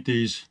going to paint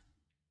these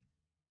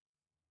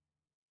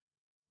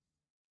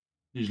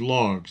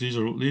logs. These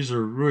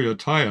are really a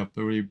tie-up.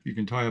 You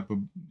can tie up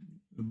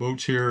the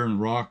boats here and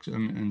rocks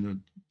and the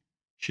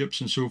ships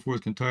and so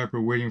forth can tie up.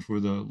 We're waiting for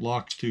the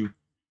locks to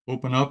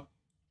open up.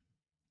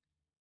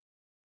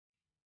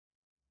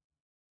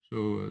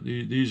 So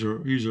these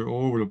are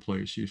all over the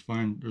place. You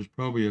find there's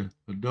probably a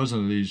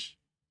dozen of these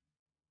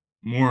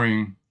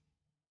mooring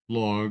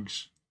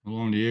logs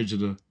along the edge of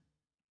the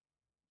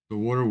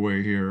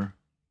waterway here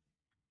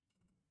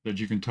that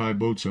you can tie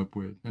boats up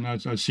with. And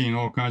I've seen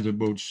all kinds of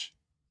boats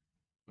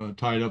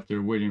tied up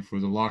there waiting for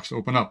the locks to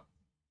open up.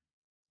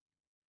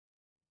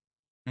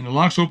 And the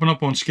locks open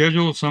up on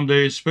schedule some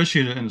days,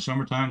 especially in the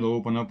summertime. They'll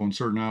open up on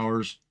certain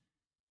hours,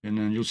 and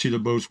then you'll see the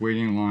boats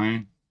waiting in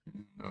line.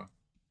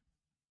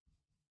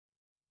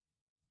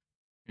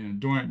 And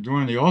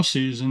during the off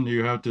season,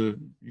 you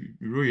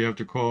really have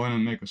to call in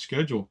and make a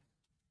schedule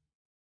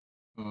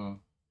to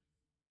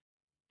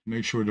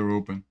make sure they're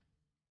open.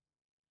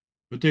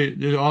 But the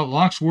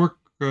locks work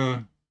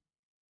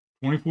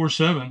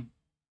 24/7.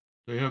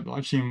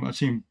 I've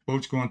seen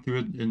boats going through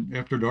it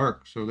after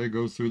dark, so they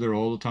go through there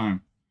all the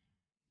time.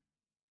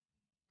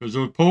 Because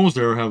those poles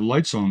there have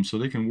lights on them, so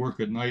they can work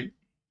at night.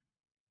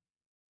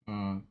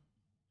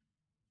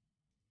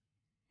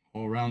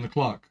 all around the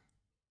clock.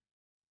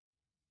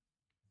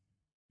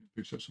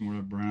 Picks up some more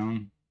of that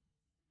brown.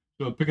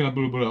 So picking up a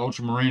little bit of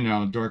ultramarine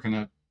now to darken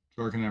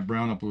that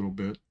brown up a little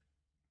bit.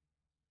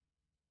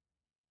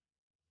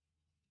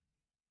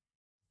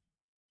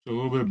 So a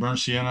little bit of burnt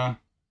sienna, a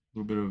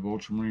little bit of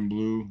ultramarine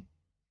blue.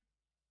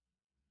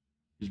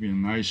 Gives me a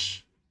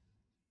nice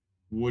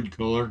wood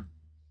color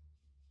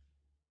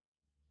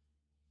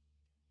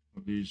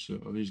of these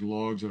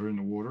logs that are in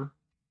the water.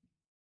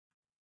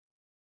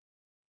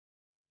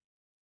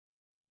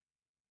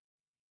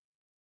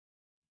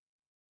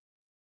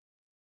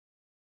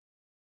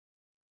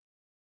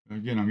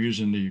 Again, I'm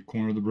using the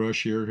corner of the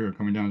brush here,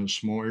 coming down to a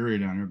small area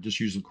down here. Just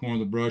use the corner of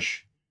the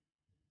brush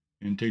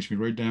and it takes me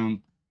right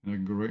down, and I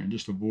can go right and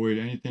just avoid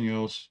anything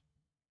else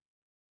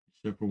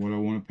except for what I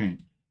want to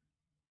paint.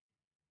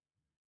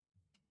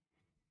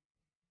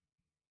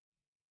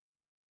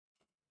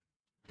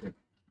 Okay.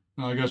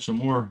 Now I got some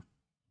more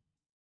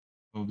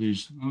of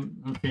these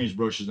unfinished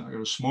brushes. I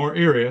got a smaller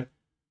area.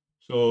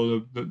 So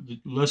the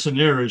lesson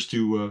there is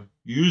to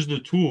use the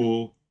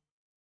tool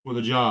for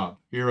the job.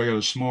 Here I got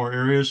a smaller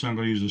area, so I'm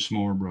going to use a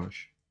smaller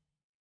brush.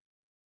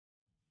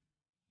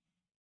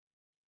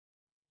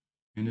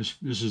 And this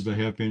is the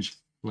 1/2 inch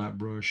flat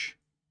brush,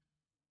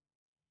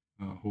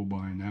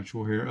 Holbein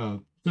natural hair,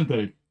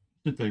 synthetic,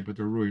 but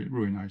they're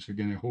really nice.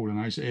 Again, they hold a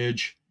nice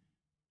edge.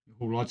 They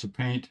hold lots of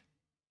paint.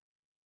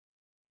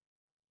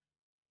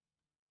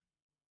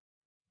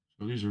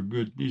 So these are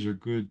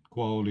good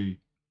quality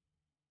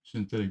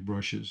synthetic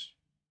brushes.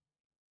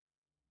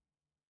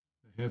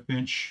 The 1/2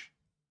 inch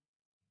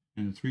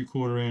and the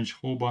 3/4 inch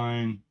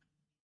Holbein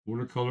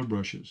watercolor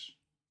brushes.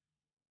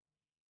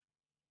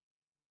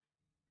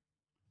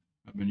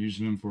 I've been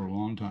using them for a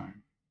long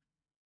time.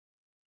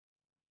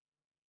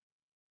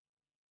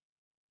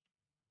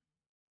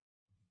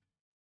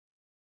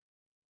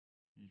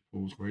 He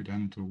pulls right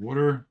down into the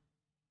water.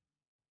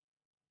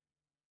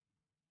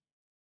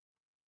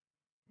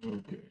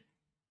 Okay.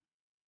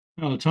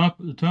 Now the top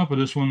of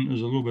this one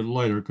is a little bit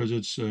lighter because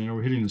it's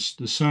we're hitting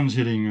the sun's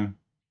hitting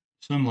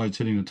sunlight's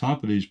hitting the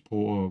top of these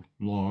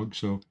logs,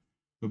 so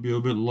it'll be a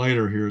little bit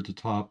lighter here at the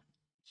top.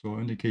 So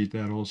I'll indicate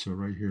that also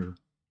right here.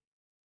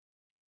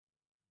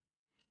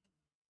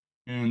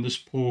 And this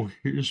pole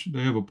here,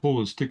 they have a pole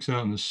that sticks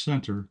out in the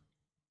center.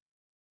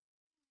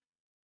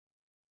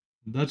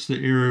 That's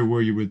the area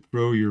where you would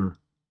throw your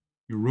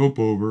rope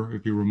over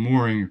if you were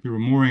mooring. If you were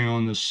mooring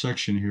on this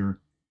section here,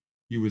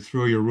 you would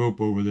throw your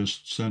rope over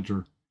this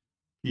center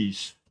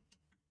piece.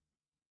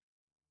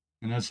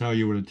 And that's how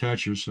you would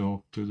attach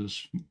yourself to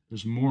this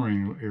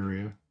mooring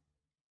area.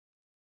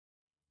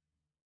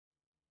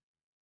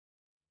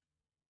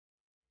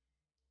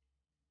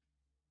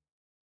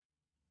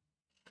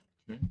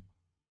 Okay.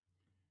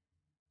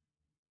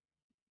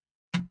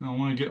 Now I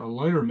want to get a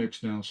lighter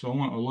mix now. So I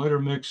want a lighter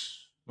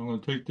mix. I'm going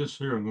to take this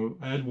here. I'm going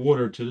to add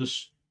water to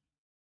this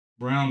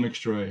brown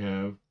mixture I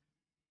have.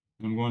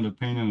 And I'm going to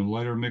paint in a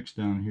lighter mix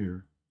down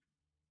here.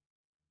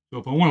 So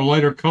if I want a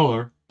lighter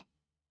color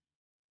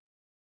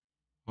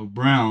of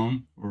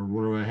brown, or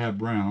where I have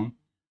brown,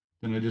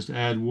 then I just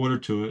add water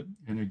to it,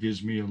 and it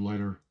gives me a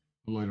lighter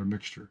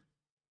mixture.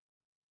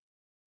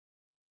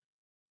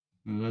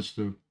 And that's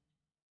the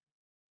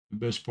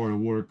best part of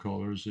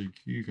watercolors.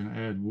 You can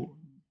add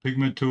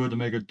pigment to it to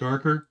make it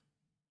darker,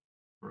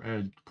 or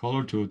add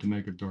color to it to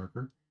make it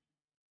darker.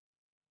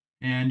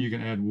 And you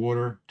can add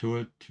water to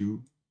it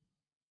to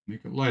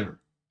make it lighter.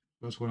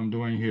 That's what I'm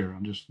doing here.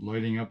 I'm just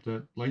lightening up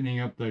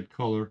that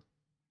color,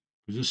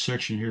 because this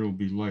section here will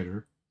be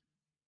lighter.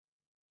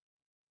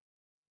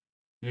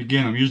 And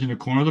again, I'm using the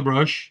corner of the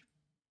brush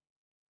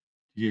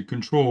to get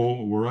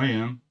control of where I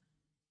am.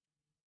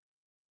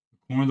 The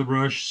corner of the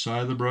brush,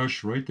 side of the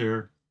brush, right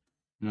there,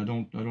 and I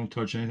don't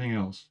touch anything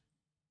else.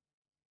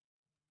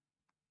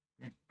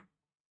 Okay.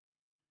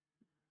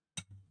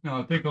 Now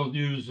I think I'll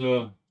use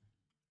the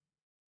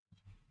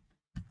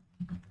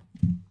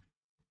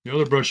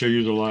other brush I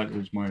use a lot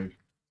is my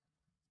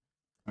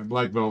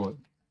black velvet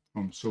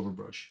from Silver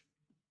Brush.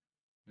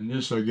 And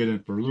this I get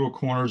it for little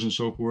corners and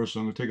so forth.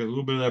 So I'm going to take a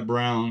little bit of that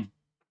brown,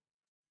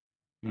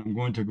 and I'm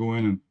going to go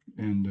in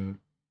and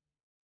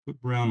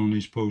put brown on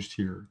these posts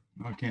here.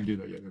 No, I can't do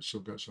that yet. I've still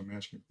got some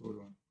masking fluid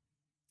on.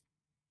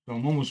 So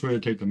I'm almost ready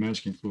to take the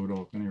masking fluid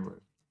off anyway.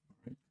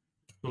 Right.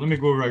 So let me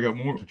go over. I got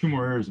two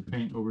more areas of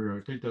paint over here. I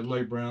take that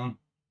light brown.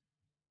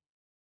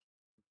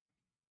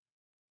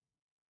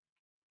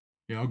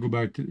 Yeah, I'll go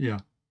back to, yeah.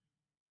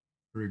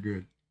 Very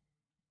good.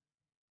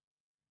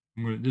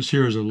 This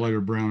here is a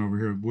lighter brown over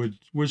here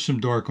with some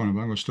dark on it,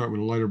 but I'm going to start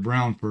with a lighter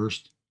brown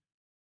first.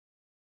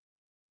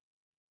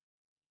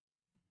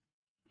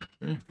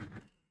 Okay.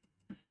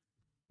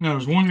 Now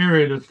there's one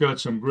area that's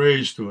got some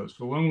grays to it.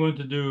 So what I'm going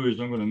to do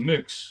is I'm going to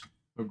mix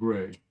a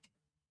gray.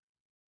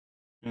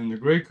 And the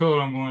gray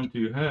color I'm going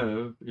to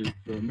have is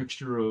a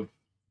mixture of,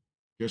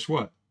 guess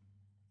what?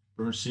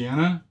 Burnt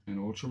sienna and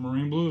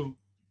ultramarine blue.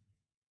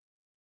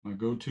 My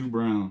go-to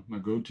brown, my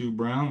go-to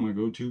brown, my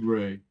go-to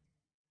gray.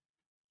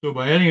 So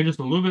by adding just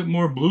a little bit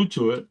more blue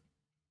to it,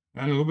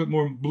 adding a little bit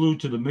more blue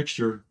to the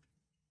mixture,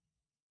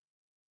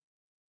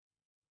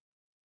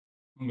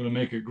 I'm going to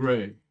make it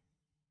gray. And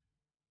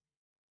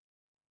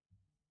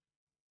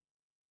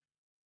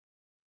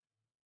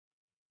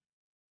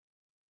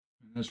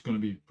that's going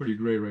to be pretty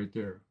gray right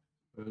there.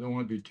 But I don't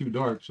want it to be too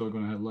dark, so I'm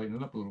going to have to lighten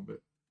it up a little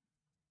bit.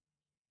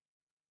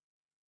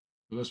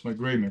 So that's my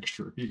gray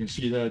mixture. You can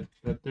see that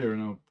there,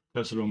 and I'll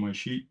test it on my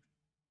sheet.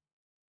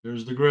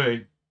 There's the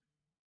gray.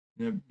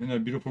 Isn't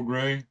that beautiful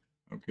gray?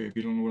 Okay, if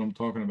you don't know what I'm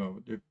talking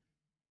about.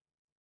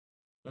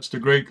 That's the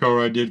gray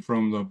color I did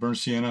from the burnt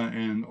sienna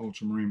and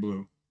ultramarine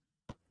blue.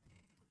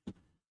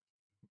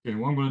 Okay,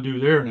 what I'm going to do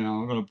there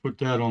now, I'm going to put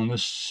that on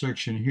this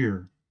section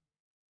here.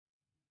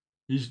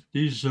 This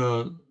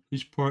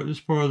part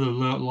of the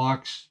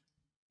locks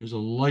is a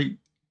light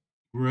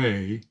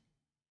gray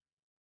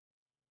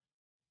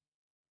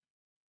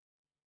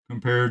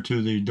compared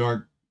to the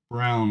dark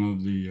brown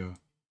of the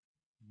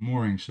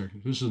mooring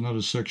section. This is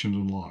another section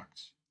of the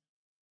locks.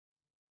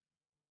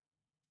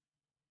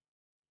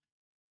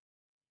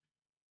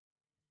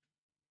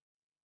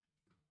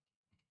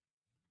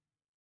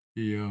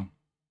 The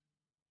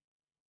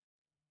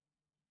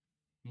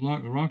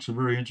rocks are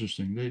very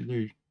interesting.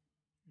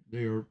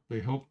 They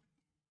help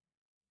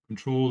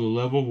control the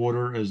level of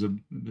water as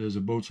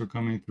the boats are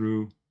coming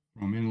through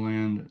from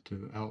inland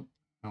to out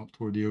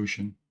toward the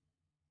ocean,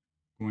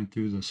 going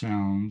through the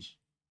sounds.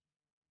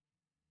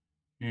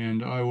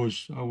 And I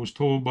was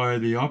told by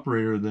the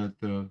operator that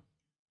the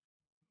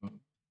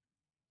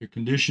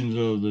conditions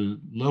of the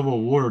level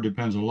of water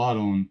depends a lot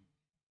on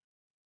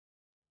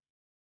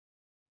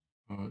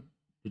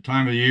the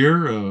time of the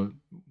year,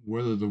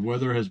 whether the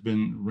weather has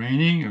been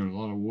raining or a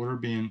lot of water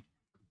being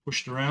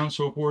pushed around and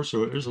so forth.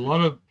 So there's a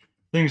lot of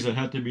things that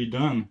have to be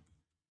done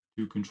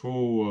to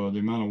control the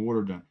amount of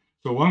water done.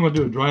 So what I'm going to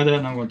do is dry that,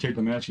 and I'm going to take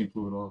the masking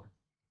fluid off.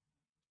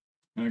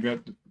 And I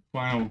got the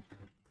final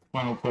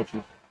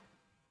touches.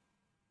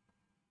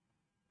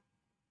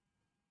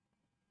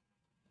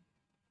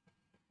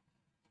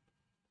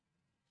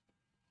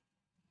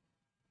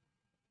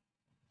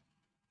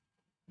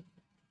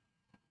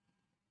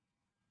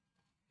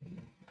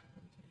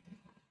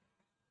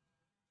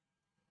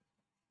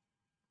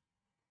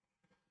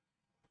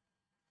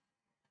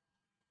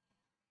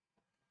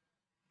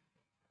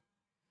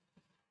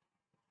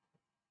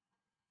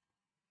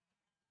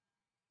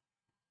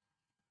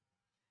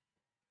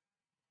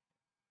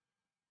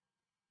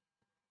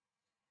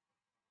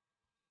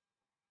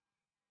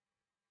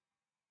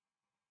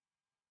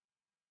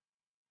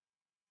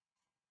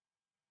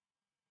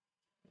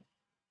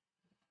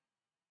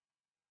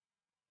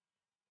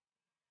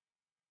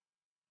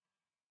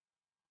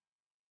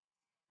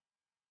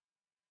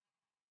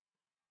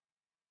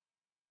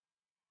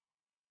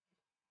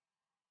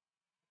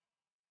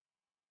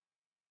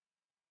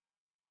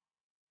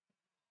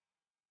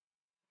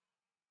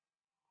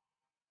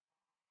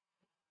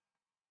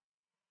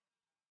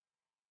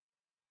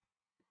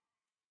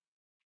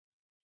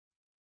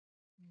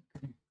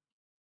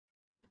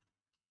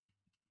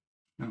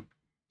 Now,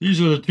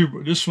 these are the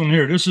two. This one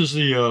here. This is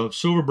the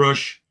silver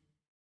brush,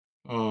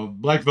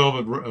 black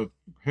velvet,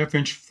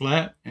 half-inch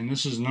flat, and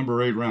this is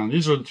number 8 round.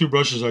 These are the two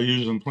brushes I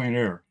used in Plein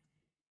Air.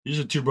 These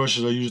are two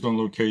brushes I used on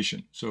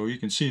location. So you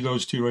can see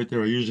those two right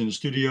there I used in the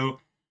studio,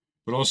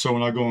 but also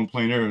when I go in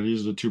Plein Air,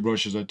 these are the two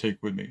brushes I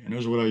take with me. And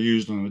those are what I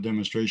used on the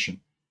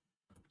demonstration.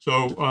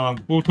 So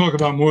we'll talk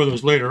about more of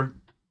those later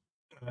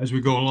as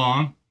we go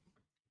along.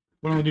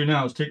 What I'm going to do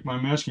now is take my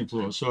masking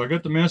fluid. So I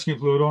got the masking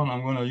fluid on.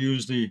 I'm going to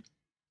use the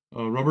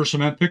rubber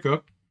cement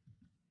pickup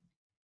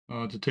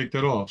to take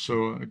that off.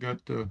 So I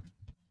got the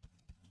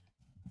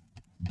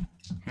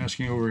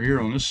masking over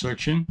here on this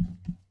section.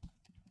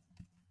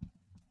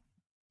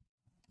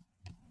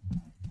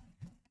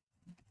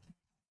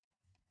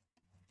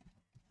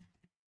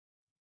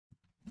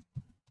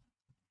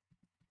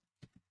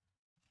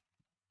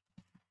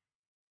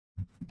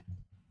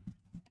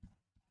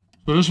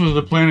 So this was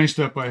the planning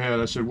step I had.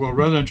 I said, well,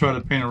 rather than try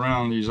to paint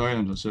around these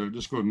items, I said,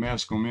 just go and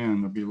mask them in.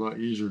 It'll be a lot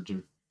easier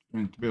to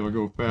be able to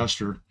go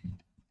faster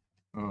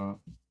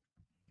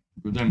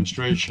with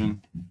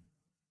demonstration.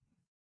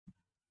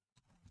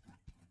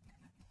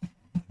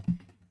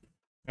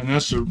 And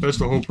that's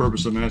the whole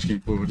purpose of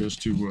masking fluid, is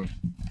to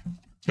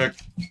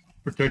protect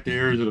the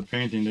areas of the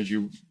painting that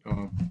you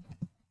don't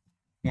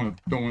want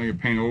to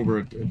paint over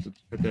at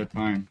that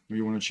time.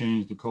 You want to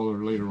change the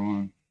color later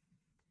on.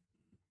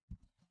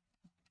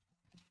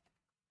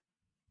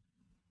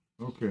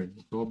 Okay,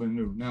 it's all been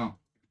new. Now,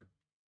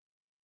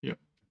 yeah,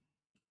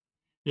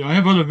 I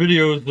have other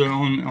videos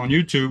on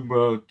YouTube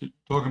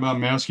talking about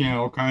masking and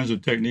all kinds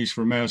of techniques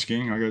for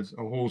masking. I got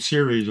a whole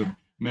series of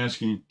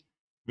masking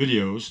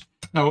videos.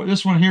 Now,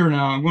 this one here,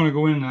 now I'm going to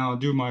go in now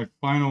and do my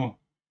final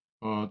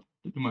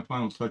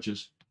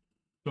touches.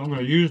 So I'm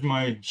going to use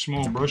my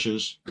small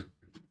brushes,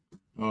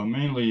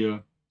 mainly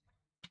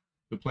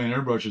the Plein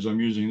Air brushes I'm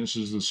using. This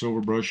is the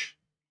silver brush,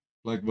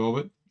 black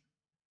velvet,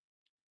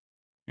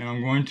 and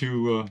I'm going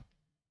to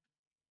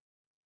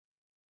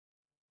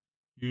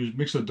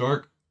mix a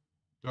dark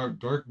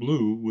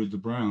blue with the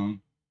brown,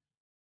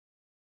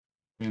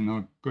 and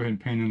I'll go ahead and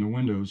paint in the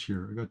windows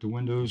here. I got the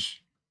windows.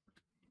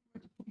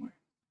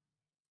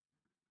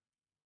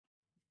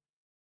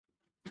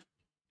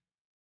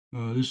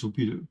 This will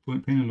be the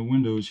painting the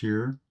windows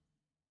here.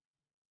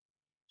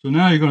 So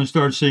now you're going to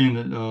start seeing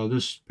that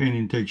this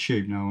painting takes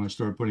shape now when I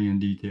start putting in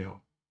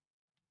detail.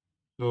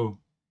 So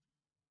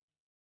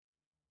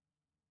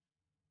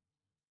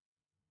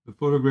the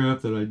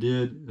photograph that I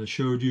did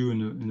showed you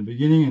in the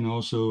beginning, and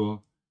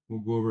also we'll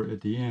go over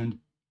at the end,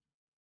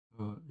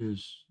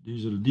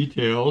 these are the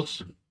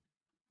details.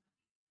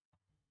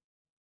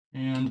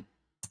 And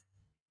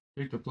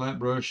take the flat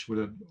brush with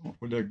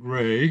that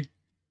gray,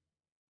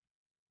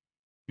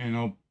 and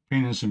I'll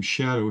paint in some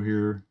shadow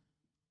here.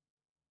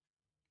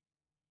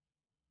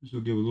 This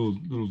will give a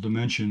little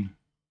dimension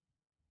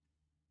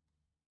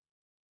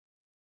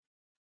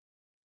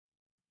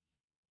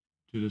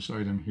to this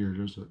item here.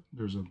 There's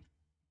a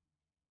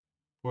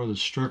part of the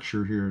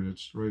structure here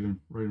that's right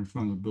in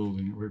front of the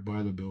building, right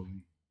by the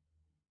building.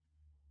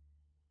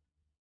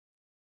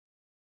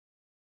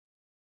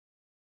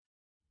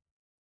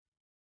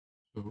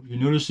 So you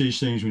notice these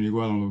things when you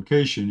go out on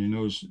location. You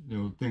notice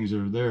things that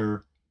are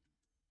there,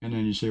 and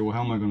then you say, well,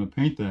 how am I going to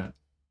paint that?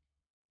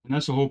 And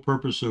that's the whole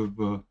purpose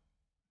of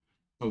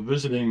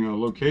visiting a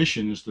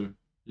location, is to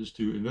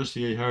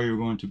investigate how you're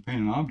going to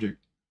paint an object.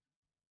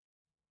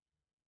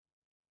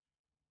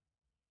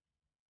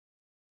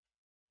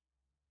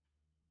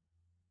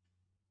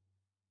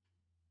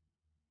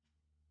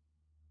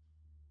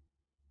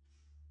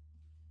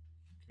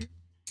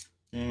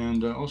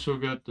 And also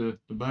got the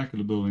back of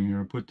the building here.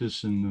 I put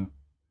this in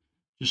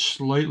just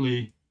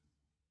slightly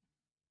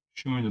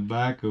showing the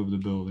back of the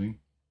building.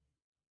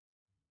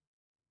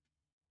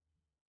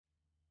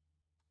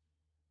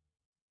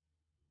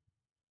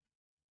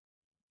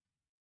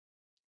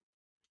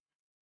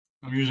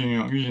 I'm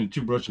using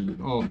two brushes,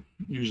 all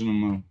using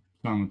them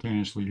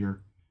simultaneously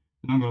here.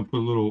 And I'm going to put a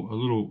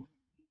little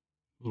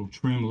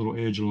trim, a little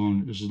edge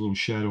along. This is a little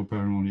shadow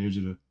pattern on the edge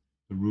of the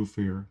roof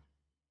here.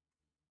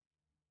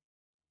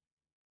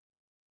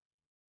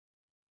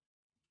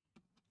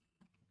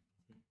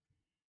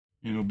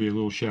 And it'll be a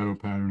little shadow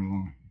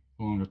pattern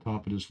along the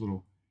top of this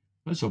little.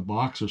 That's a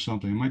box or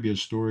something. It might be a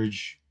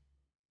storage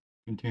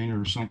container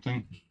or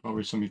something.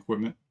 Probably some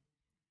equipment.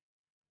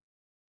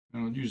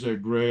 And I'll use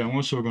that gray. I'm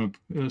also going to,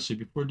 let's see,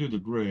 before I do the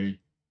gray, I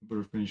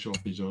better finish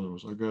off these other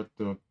ones. I got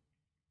the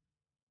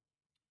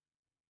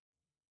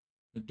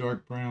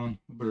dark brown.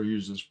 I better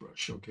use this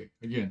brush. Okay,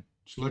 again,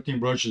 selecting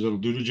brushes that'll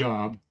do the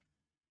job.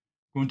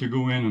 I'm going to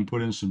go in and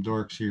put in some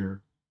darks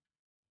here.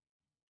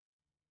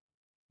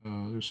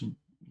 There's some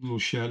little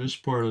shadow. This is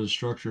part of the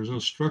structure. There's a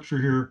structure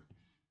here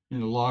in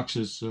the locks.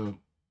 It's part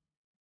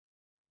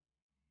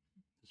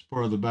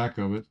of the back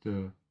of it.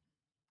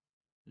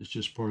 It's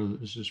just part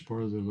of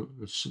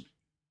it's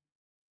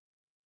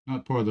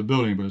not part of the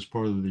building, but it's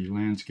part of the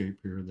landscape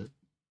here. That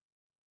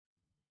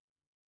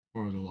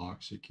part of the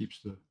locks. It keeps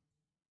the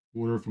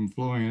water from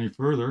flowing any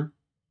further,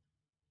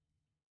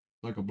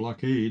 like a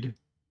blockade.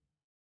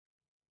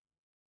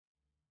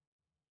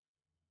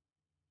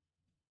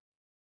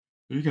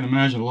 So you can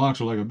imagine the locks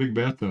are like a big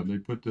bathtub. They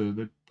put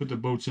the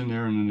boats in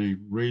there, and then they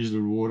raise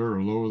the water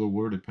or lower the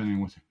water depending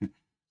on what. It's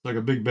like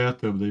a big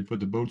bathtub. They put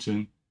the boats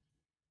in,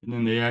 and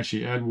then they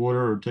actually add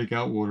water or take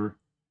out water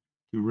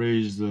to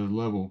raise the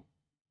level.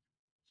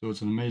 So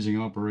it's an amazing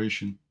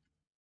operation.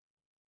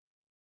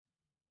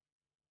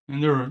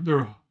 And there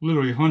are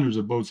literally hundreds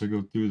of boats that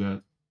go through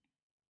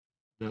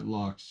that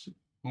locks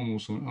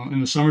almost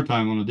in the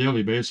summertime on a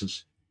daily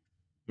basis.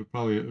 There's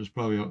probably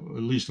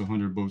at least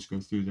 100 boats go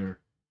through there.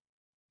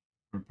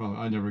 Or probably,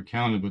 I never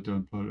counted, but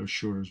I'm probably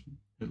sure there's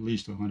at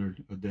least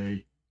 100 a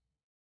day.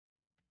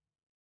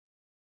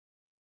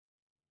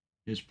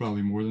 It's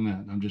probably more than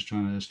that. I'm just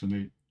trying to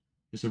estimate.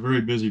 It's a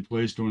very busy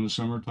place during the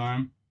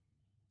summertime.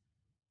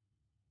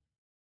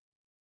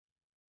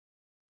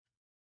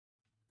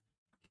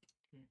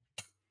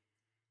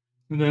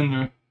 And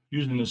then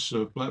using this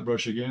flat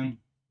brush again,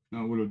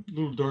 now with a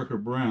little darker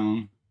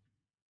brown,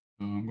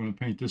 I'm going to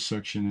paint this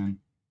section in.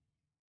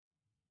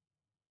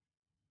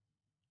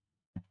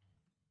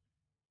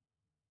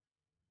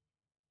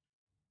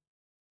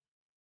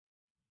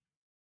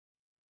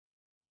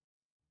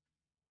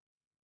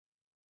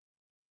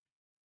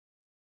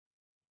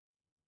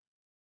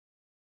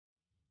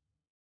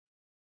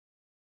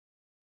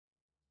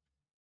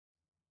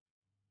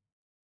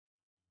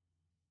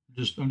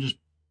 I'm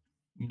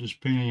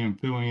just painting and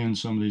filling in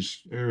some of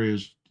these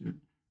areas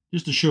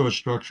just to show a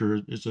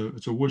structure. It's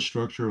a wood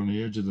structure on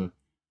the edge of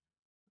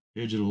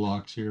the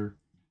locks here,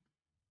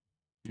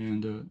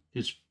 and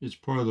it's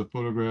part of the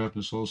photograph.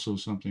 It's also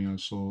something I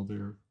saw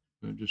there.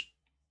 I'm just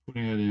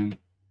putting that in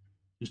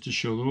just to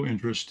show a little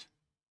interest.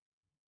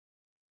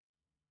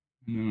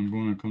 And then I'm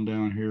going to come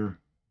down here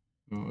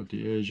at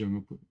the edge. I'm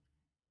going to put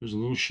there's a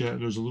little shadow.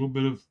 There's a little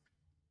bit of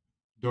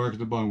dark at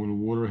the bottom where the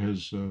water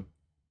has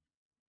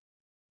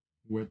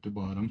wet the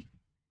bottom,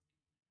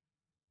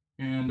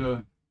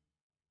 and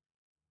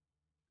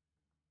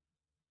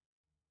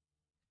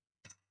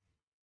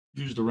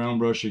use the round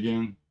brush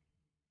again.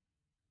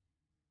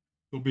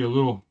 There'll be a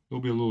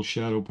little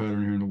shadow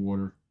pattern here in the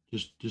water,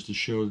 just to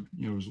show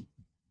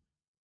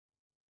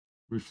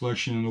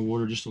reflection in the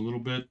water just a little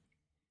bit.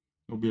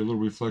 There'll be a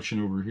little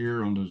reflection over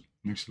here on the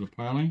next to the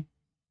piling.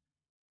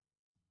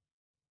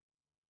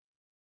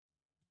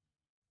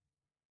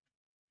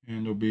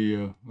 And there'll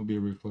be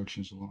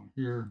reflections along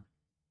here.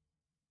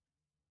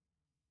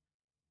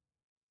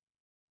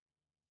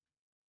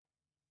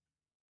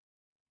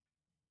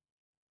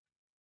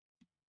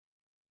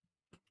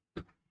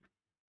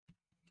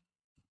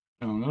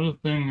 Now another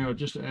thing,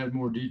 just to add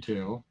more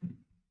detail,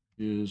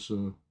 is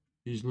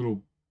these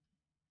little.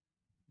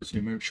 Let's see,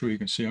 make sure you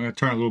can see. I'm going to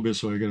turn it a little bit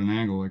so I get an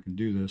angle. I can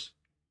do this.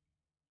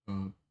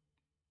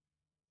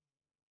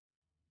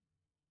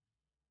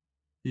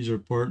 These are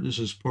part. This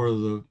is part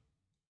of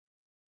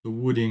the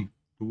wooding,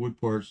 the wood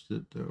parts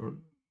that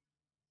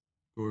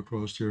go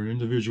across here.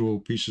 Individual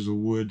pieces of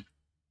wood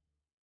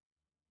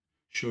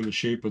show the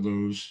shape of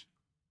those,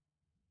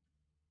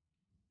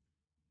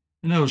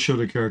 and that'll show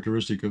the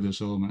characteristic of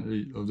this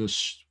element of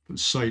this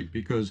site,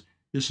 because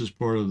this is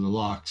part of the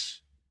locks.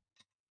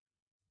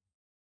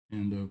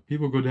 And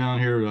people go down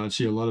here. I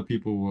see a lot of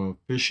people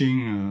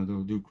fishing.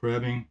 They'll do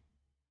crabbing.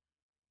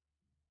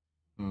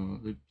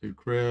 They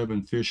crab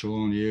and fish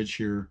along the edge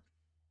here,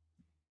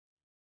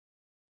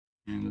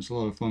 and it's a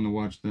lot of fun to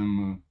watch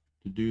them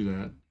to do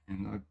that.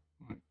 And I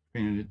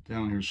painted it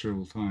down here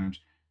several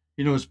times.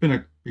 You know, it's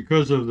been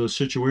because of the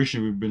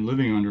situation we've been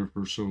living under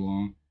for so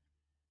long.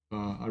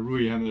 I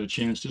really haven't had a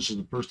chance. This is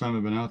the first time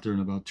I've been out there in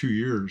about 2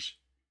 years,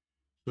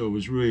 so it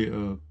was really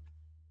a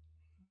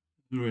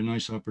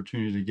nice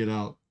opportunity to get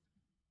out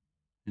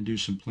and do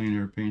some plein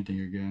air painting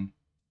again.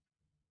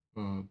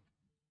 Uh,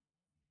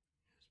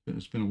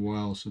 it's been a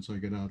while since I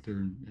got out there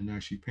and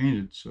actually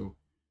painted, so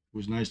it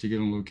was nice to get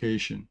on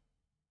location.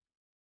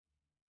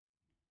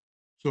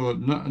 So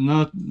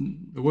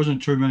there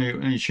wasn't too many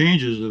any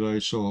changes that I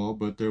saw,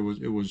 but it was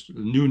the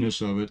newness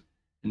of it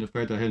and the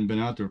fact I hadn't been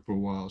out there for a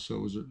while. So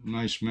it was a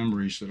nice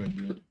memories that I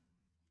did.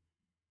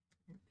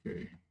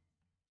 Okay.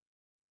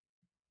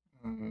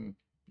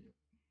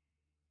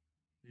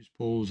 These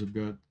poles have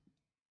got,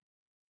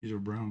 these are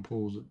brown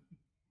poles that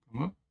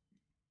come up.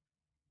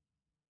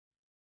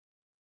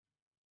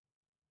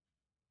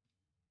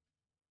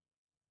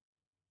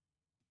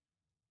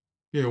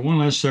 Yeah, one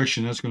last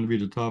section. That's going to be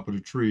the top of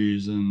the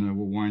trees, and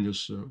we'll wind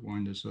this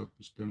up,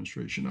 this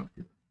demonstration up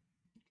here.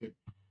 Okay.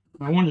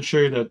 I wanted to show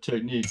you that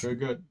technique. I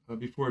got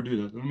before I do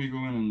that, let me go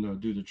in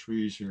and do the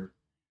trees here.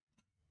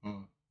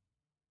 I'm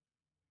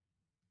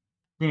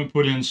going to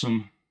put in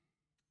some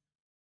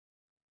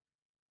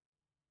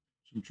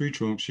tree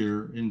trunks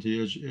here into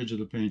the edge of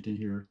the painting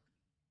here.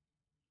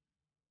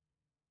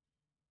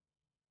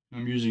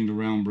 I'm using the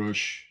round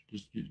brush,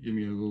 just give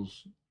me a little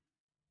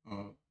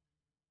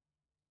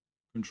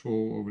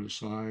control over the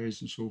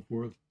size and so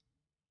forth.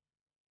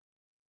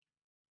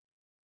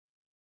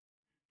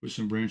 Put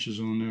some branches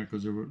on there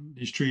because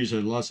these trees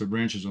had lots of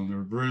branches on there.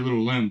 Very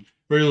little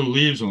very little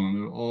leaves on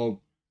them. They're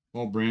all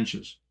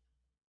branches.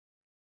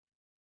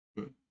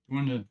 But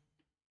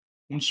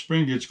once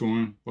spring gets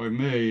going, by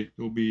May,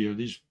 there'll be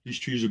these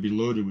trees will be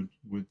loaded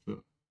with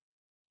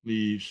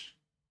leaves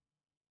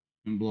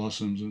and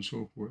blossoms and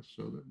so forth.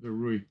 So they're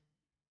very,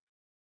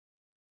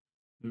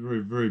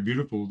 very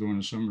beautiful during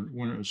the summer,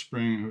 winter,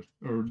 spring,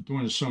 or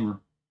during the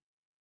summertime.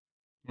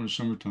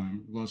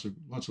 Lots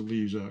of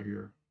leaves out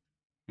here.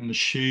 And the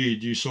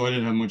shade, you saw I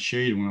didn't have much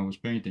shade when I was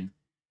painting.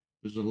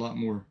 There's a lot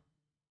more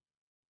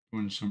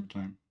during the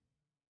summertime.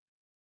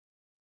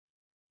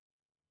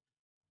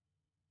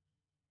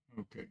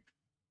 Okay.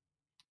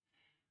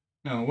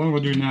 Now, what I'm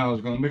going to do now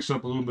is going to mix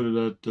up a little bit of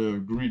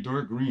that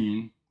dark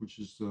green, which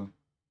is the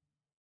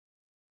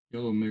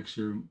yellow mix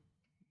here.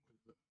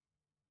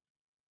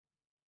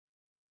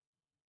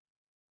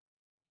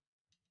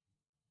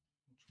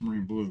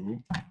 Ultramarine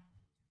blue.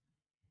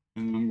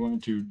 And then I'm going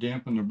to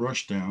dampen the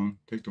brush down,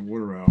 take the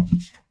water out.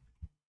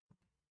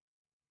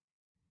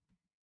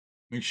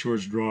 Make sure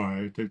it's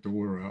dry, take the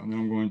water out. And then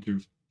I'm going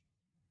to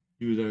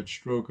do that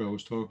stroke I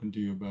was talking to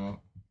you about.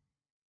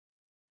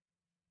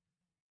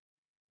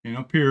 And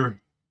up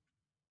here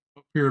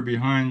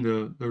behind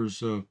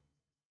there's other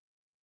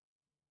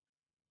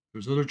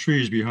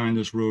trees behind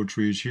this row of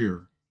trees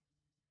here.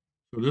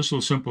 So this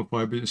will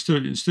simplify, but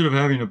instead of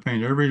having to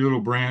paint every little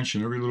branch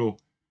and every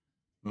little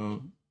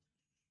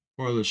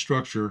part of the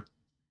structure,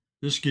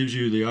 this gives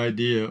you the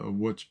idea of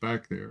what's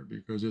back there,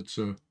 because it's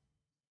so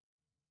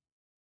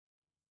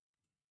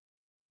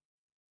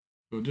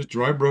just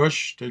dry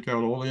brush, take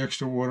out all the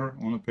extra water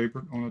on the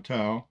paper, on a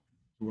towel.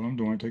 So what I'm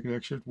doing, take the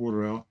extra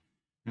water out,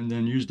 and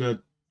then use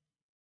that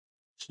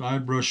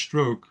side brush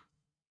stroke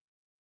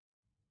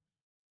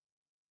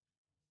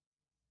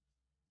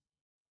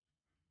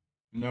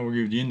and that will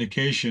give the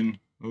indication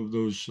of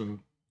those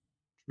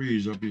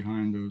trees up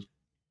behind those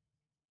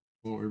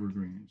tall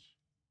evergreens.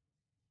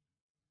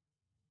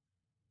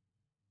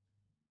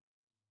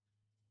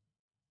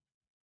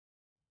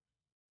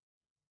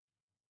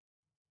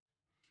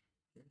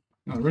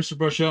 Now rinse the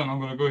brush out, and I'm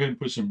going to go ahead and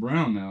put some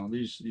brown now.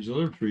 These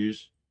other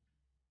trees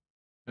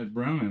had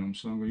brown in them,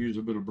 so I'm going to use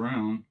a bit of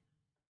brown.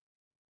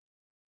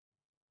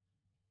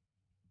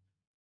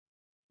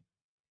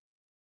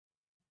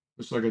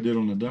 Just like I did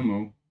on the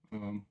demo.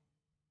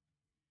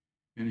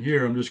 And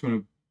here I'm just going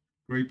to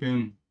drape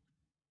in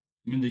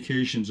some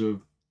indications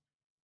of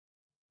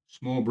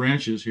small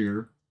branches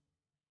here.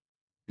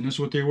 And that's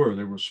what they were.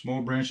 They were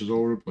small branches all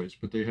over the place,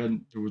 but there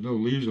was no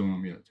leaves on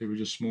them yet. They were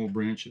just small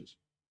branches.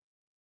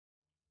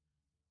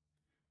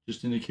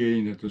 Just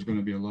indicating that there's going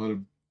to be a lot of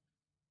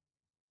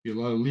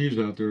leaves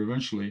out there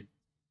eventually.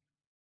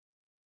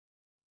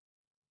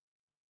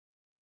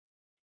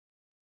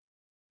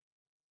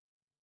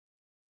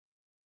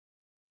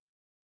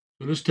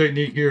 So this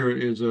technique here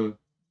is a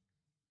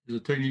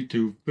technique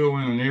to fill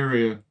in an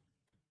area,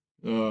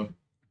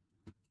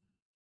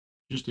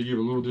 just to give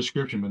a little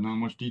description, but not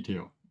much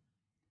detail.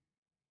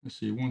 Let's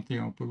see. One thing,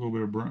 I'll put a little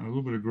bit of brown, a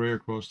little bit of gray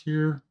across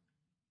here.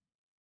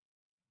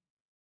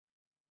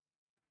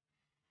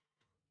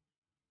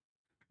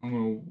 I'm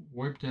going to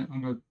wipe that.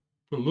 I'm going to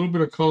put a little bit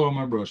of color on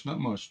my brush,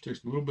 not much. It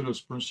takes a little bit of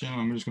Sienna.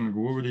 I'm just going to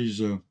go over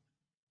these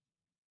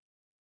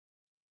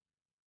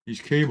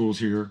cables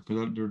here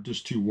because they're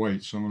just too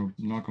white, so I'm going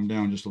to knock them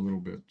down just a little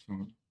bit.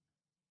 So,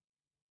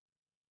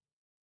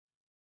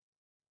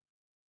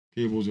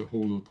 cables that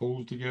hold the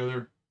poles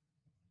together.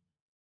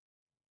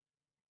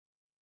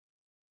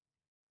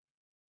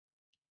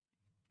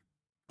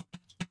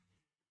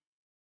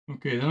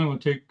 Okay, then I'm going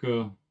to take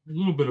a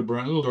little bit of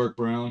brown, a little dark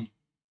brown,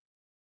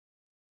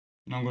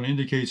 and I'm going to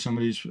indicate some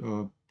of these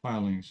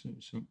pilings. So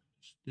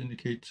just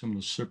indicate some of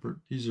the separate.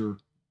 These are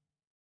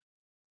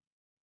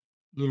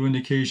little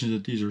indications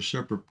that these are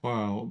separate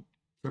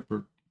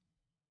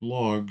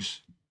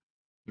logs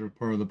that are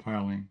part of the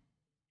piling.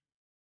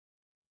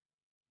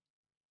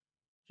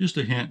 Just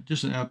a hint,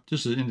 just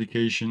an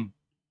indication.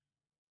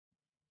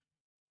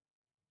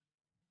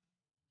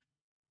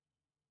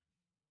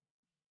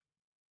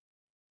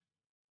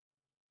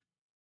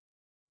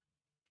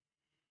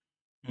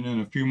 And then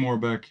a few more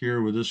back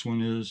here where this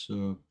one is.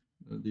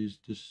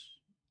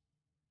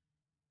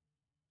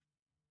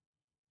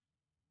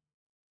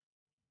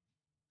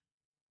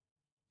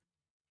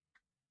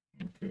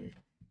 Okay.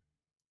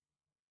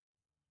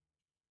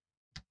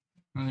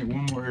 I think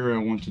one more area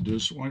I want to do.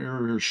 This one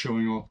area here is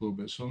showing off a little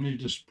bit. So let me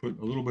just put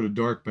a little bit of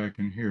dark back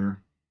in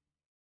here.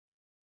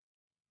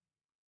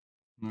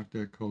 Knock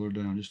that color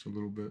down just a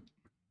little bit.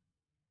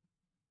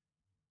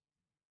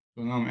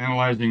 So now I'm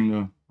analyzing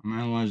the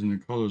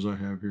colors I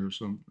have here.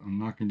 So I'm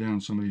knocking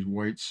down some of these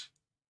whites,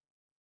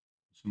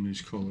 some of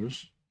these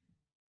colors,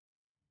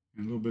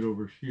 and a little bit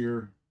over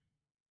here.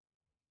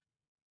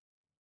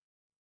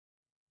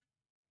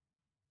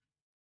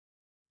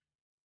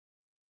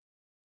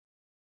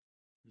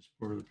 This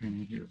part of the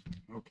painting here.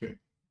 Okay.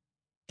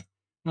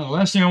 Now the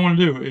last thing I want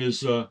to do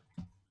is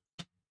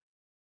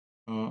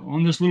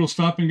on this little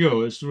stop and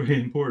go. It's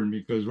really important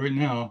because right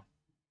now,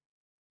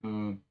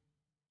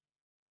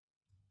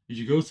 as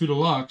you go through the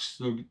locks,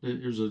 so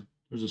there's a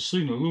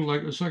signal,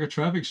 it's like a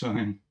traffic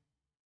sign,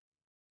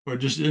 or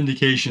just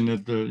indication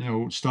that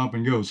the stop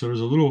and go. So there's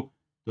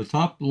the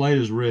top light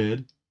is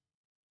red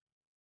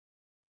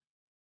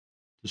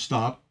to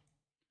stop,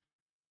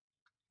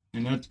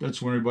 and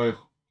that's when everybody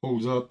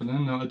holds up. And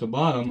then at the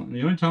bottom,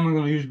 the only time I'm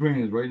going to use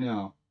green is right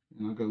now,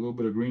 and I've got a little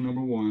bit of green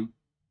number 1.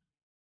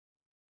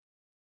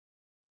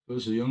 So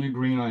this is the only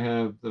green I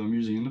have that I'm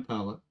using in the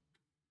palette,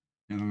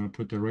 and I'm going to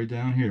put that right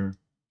down here.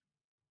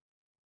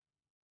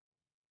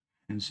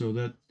 And so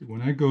that when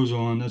that goes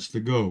on, that's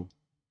the go.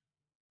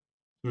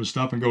 So the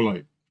stop and go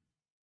light.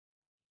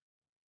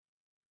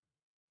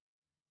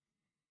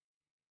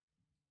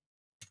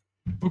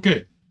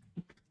 Okay.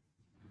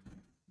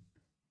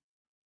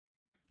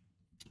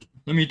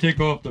 Let me take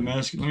off the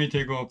mask. Let me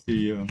take off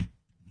the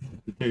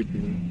tape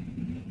here.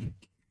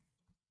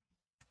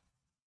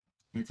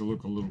 Make it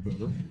look a little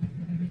better.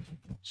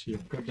 See, I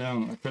cut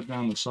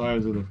down the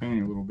size of the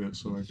painting a little bit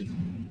so I could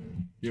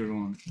get it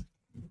on.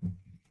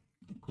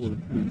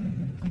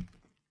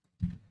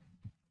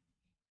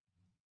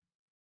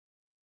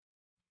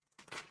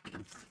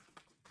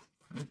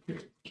 Okay.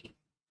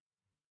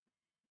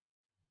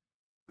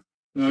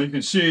 Now you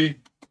can see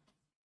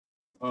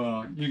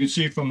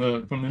from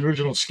the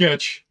original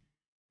sketch,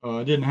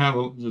 I didn't have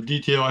the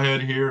detail I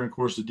had here, and of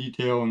course the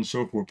detail and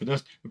so forth. But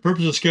that's the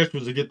purpose of the sketch,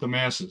 was to get the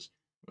masses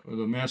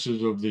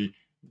of the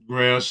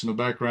grass in the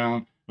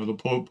background, of the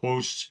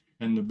posts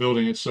and the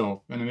building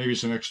itself, and then maybe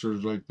some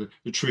extras like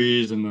the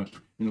trees and the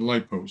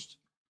light posts.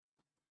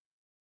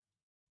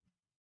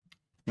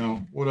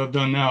 Now, what I've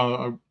done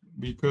now,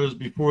 because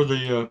before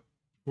the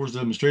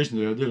demonstration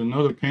today, I did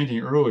another painting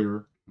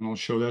earlier, and I'll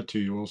show that to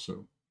you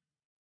also.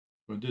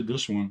 So I did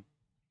this one.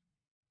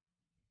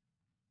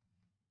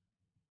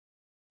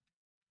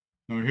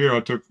 Now here I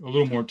took a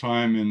little more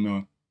time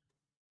in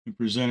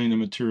presenting the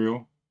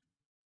material.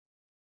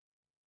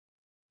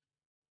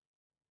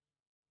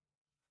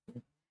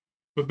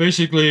 But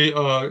basically,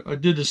 I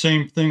did the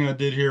same thing I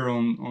did here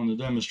on the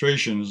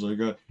demonstration. As I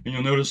got, and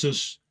you'll notice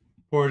this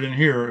part in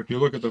here. If you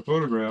look at the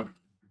photograph,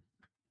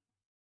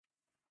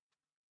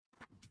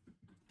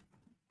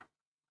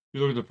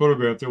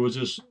 there was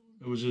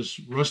this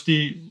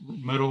rusty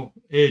metal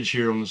edge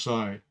here on the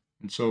side,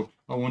 and so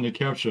I wanted to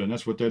capture it. And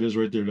that's what that is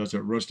right there. That's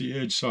that rusty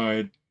edge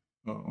side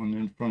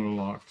in front of the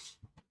locks.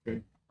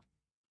 Okay.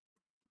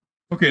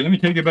 Okay, let me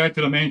take you back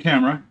to the main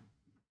camera.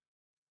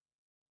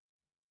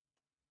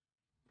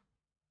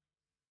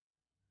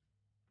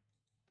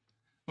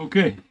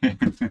 Okay.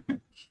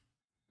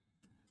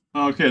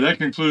 Okay, that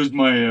concludes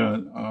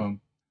my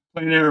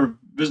plein air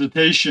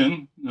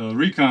visitation,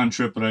 recon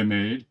trip that I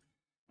made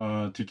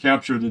to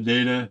capture the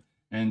data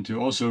and to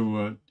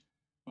also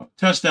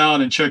test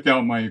out and check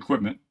out my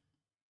equipment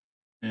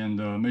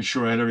and make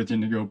sure I had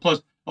everything to go.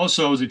 Plus,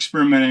 also I was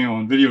experimenting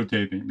on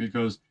videotaping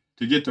because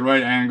to get the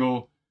right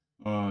angle,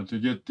 to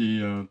get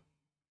the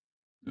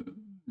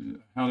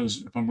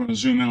if I'm going to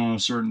zoom in on a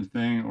certain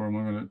thing or am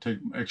I going to take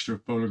extra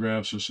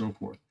photographs or so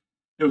forth.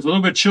 It was a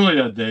little bit chilly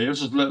that day. It was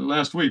just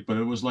last week, but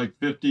it was like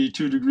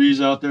 52 degrees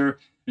out there.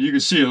 And you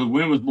could see the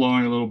wind was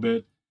blowing a little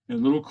bit, a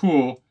little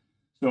cool.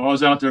 So I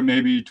was out there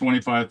maybe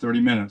 25, 30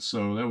 minutes.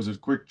 So that was a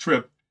quick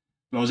trip.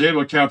 But I was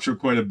able to capture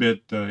quite a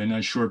bit in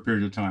that short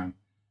period of time.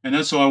 And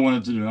that's all I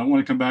wanted to do. I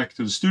want to come back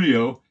to the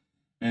studio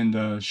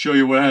and show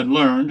you what I had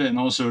learned and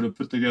also to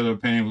put together a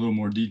painting with a little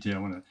more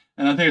detail in it.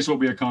 And I think it's what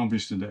we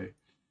accomplished today.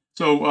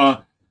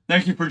 So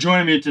thank you for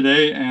joining me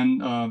today.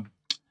 And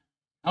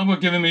how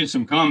about giving me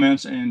some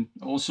comments and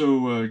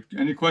also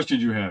any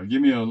questions you have? Give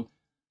me a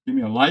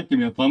like, give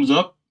me a thumbs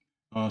up,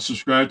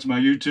 subscribe to my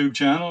YouTube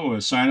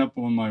channel, sign up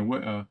on my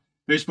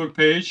Facebook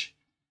page,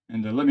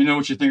 and let me know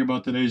what you think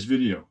about today's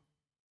video.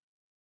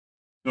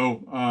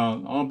 So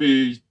I'll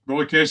be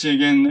broadcasting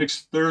again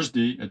next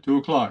Thursday at 2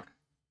 o'clock.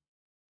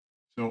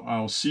 So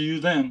I'll see you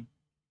then.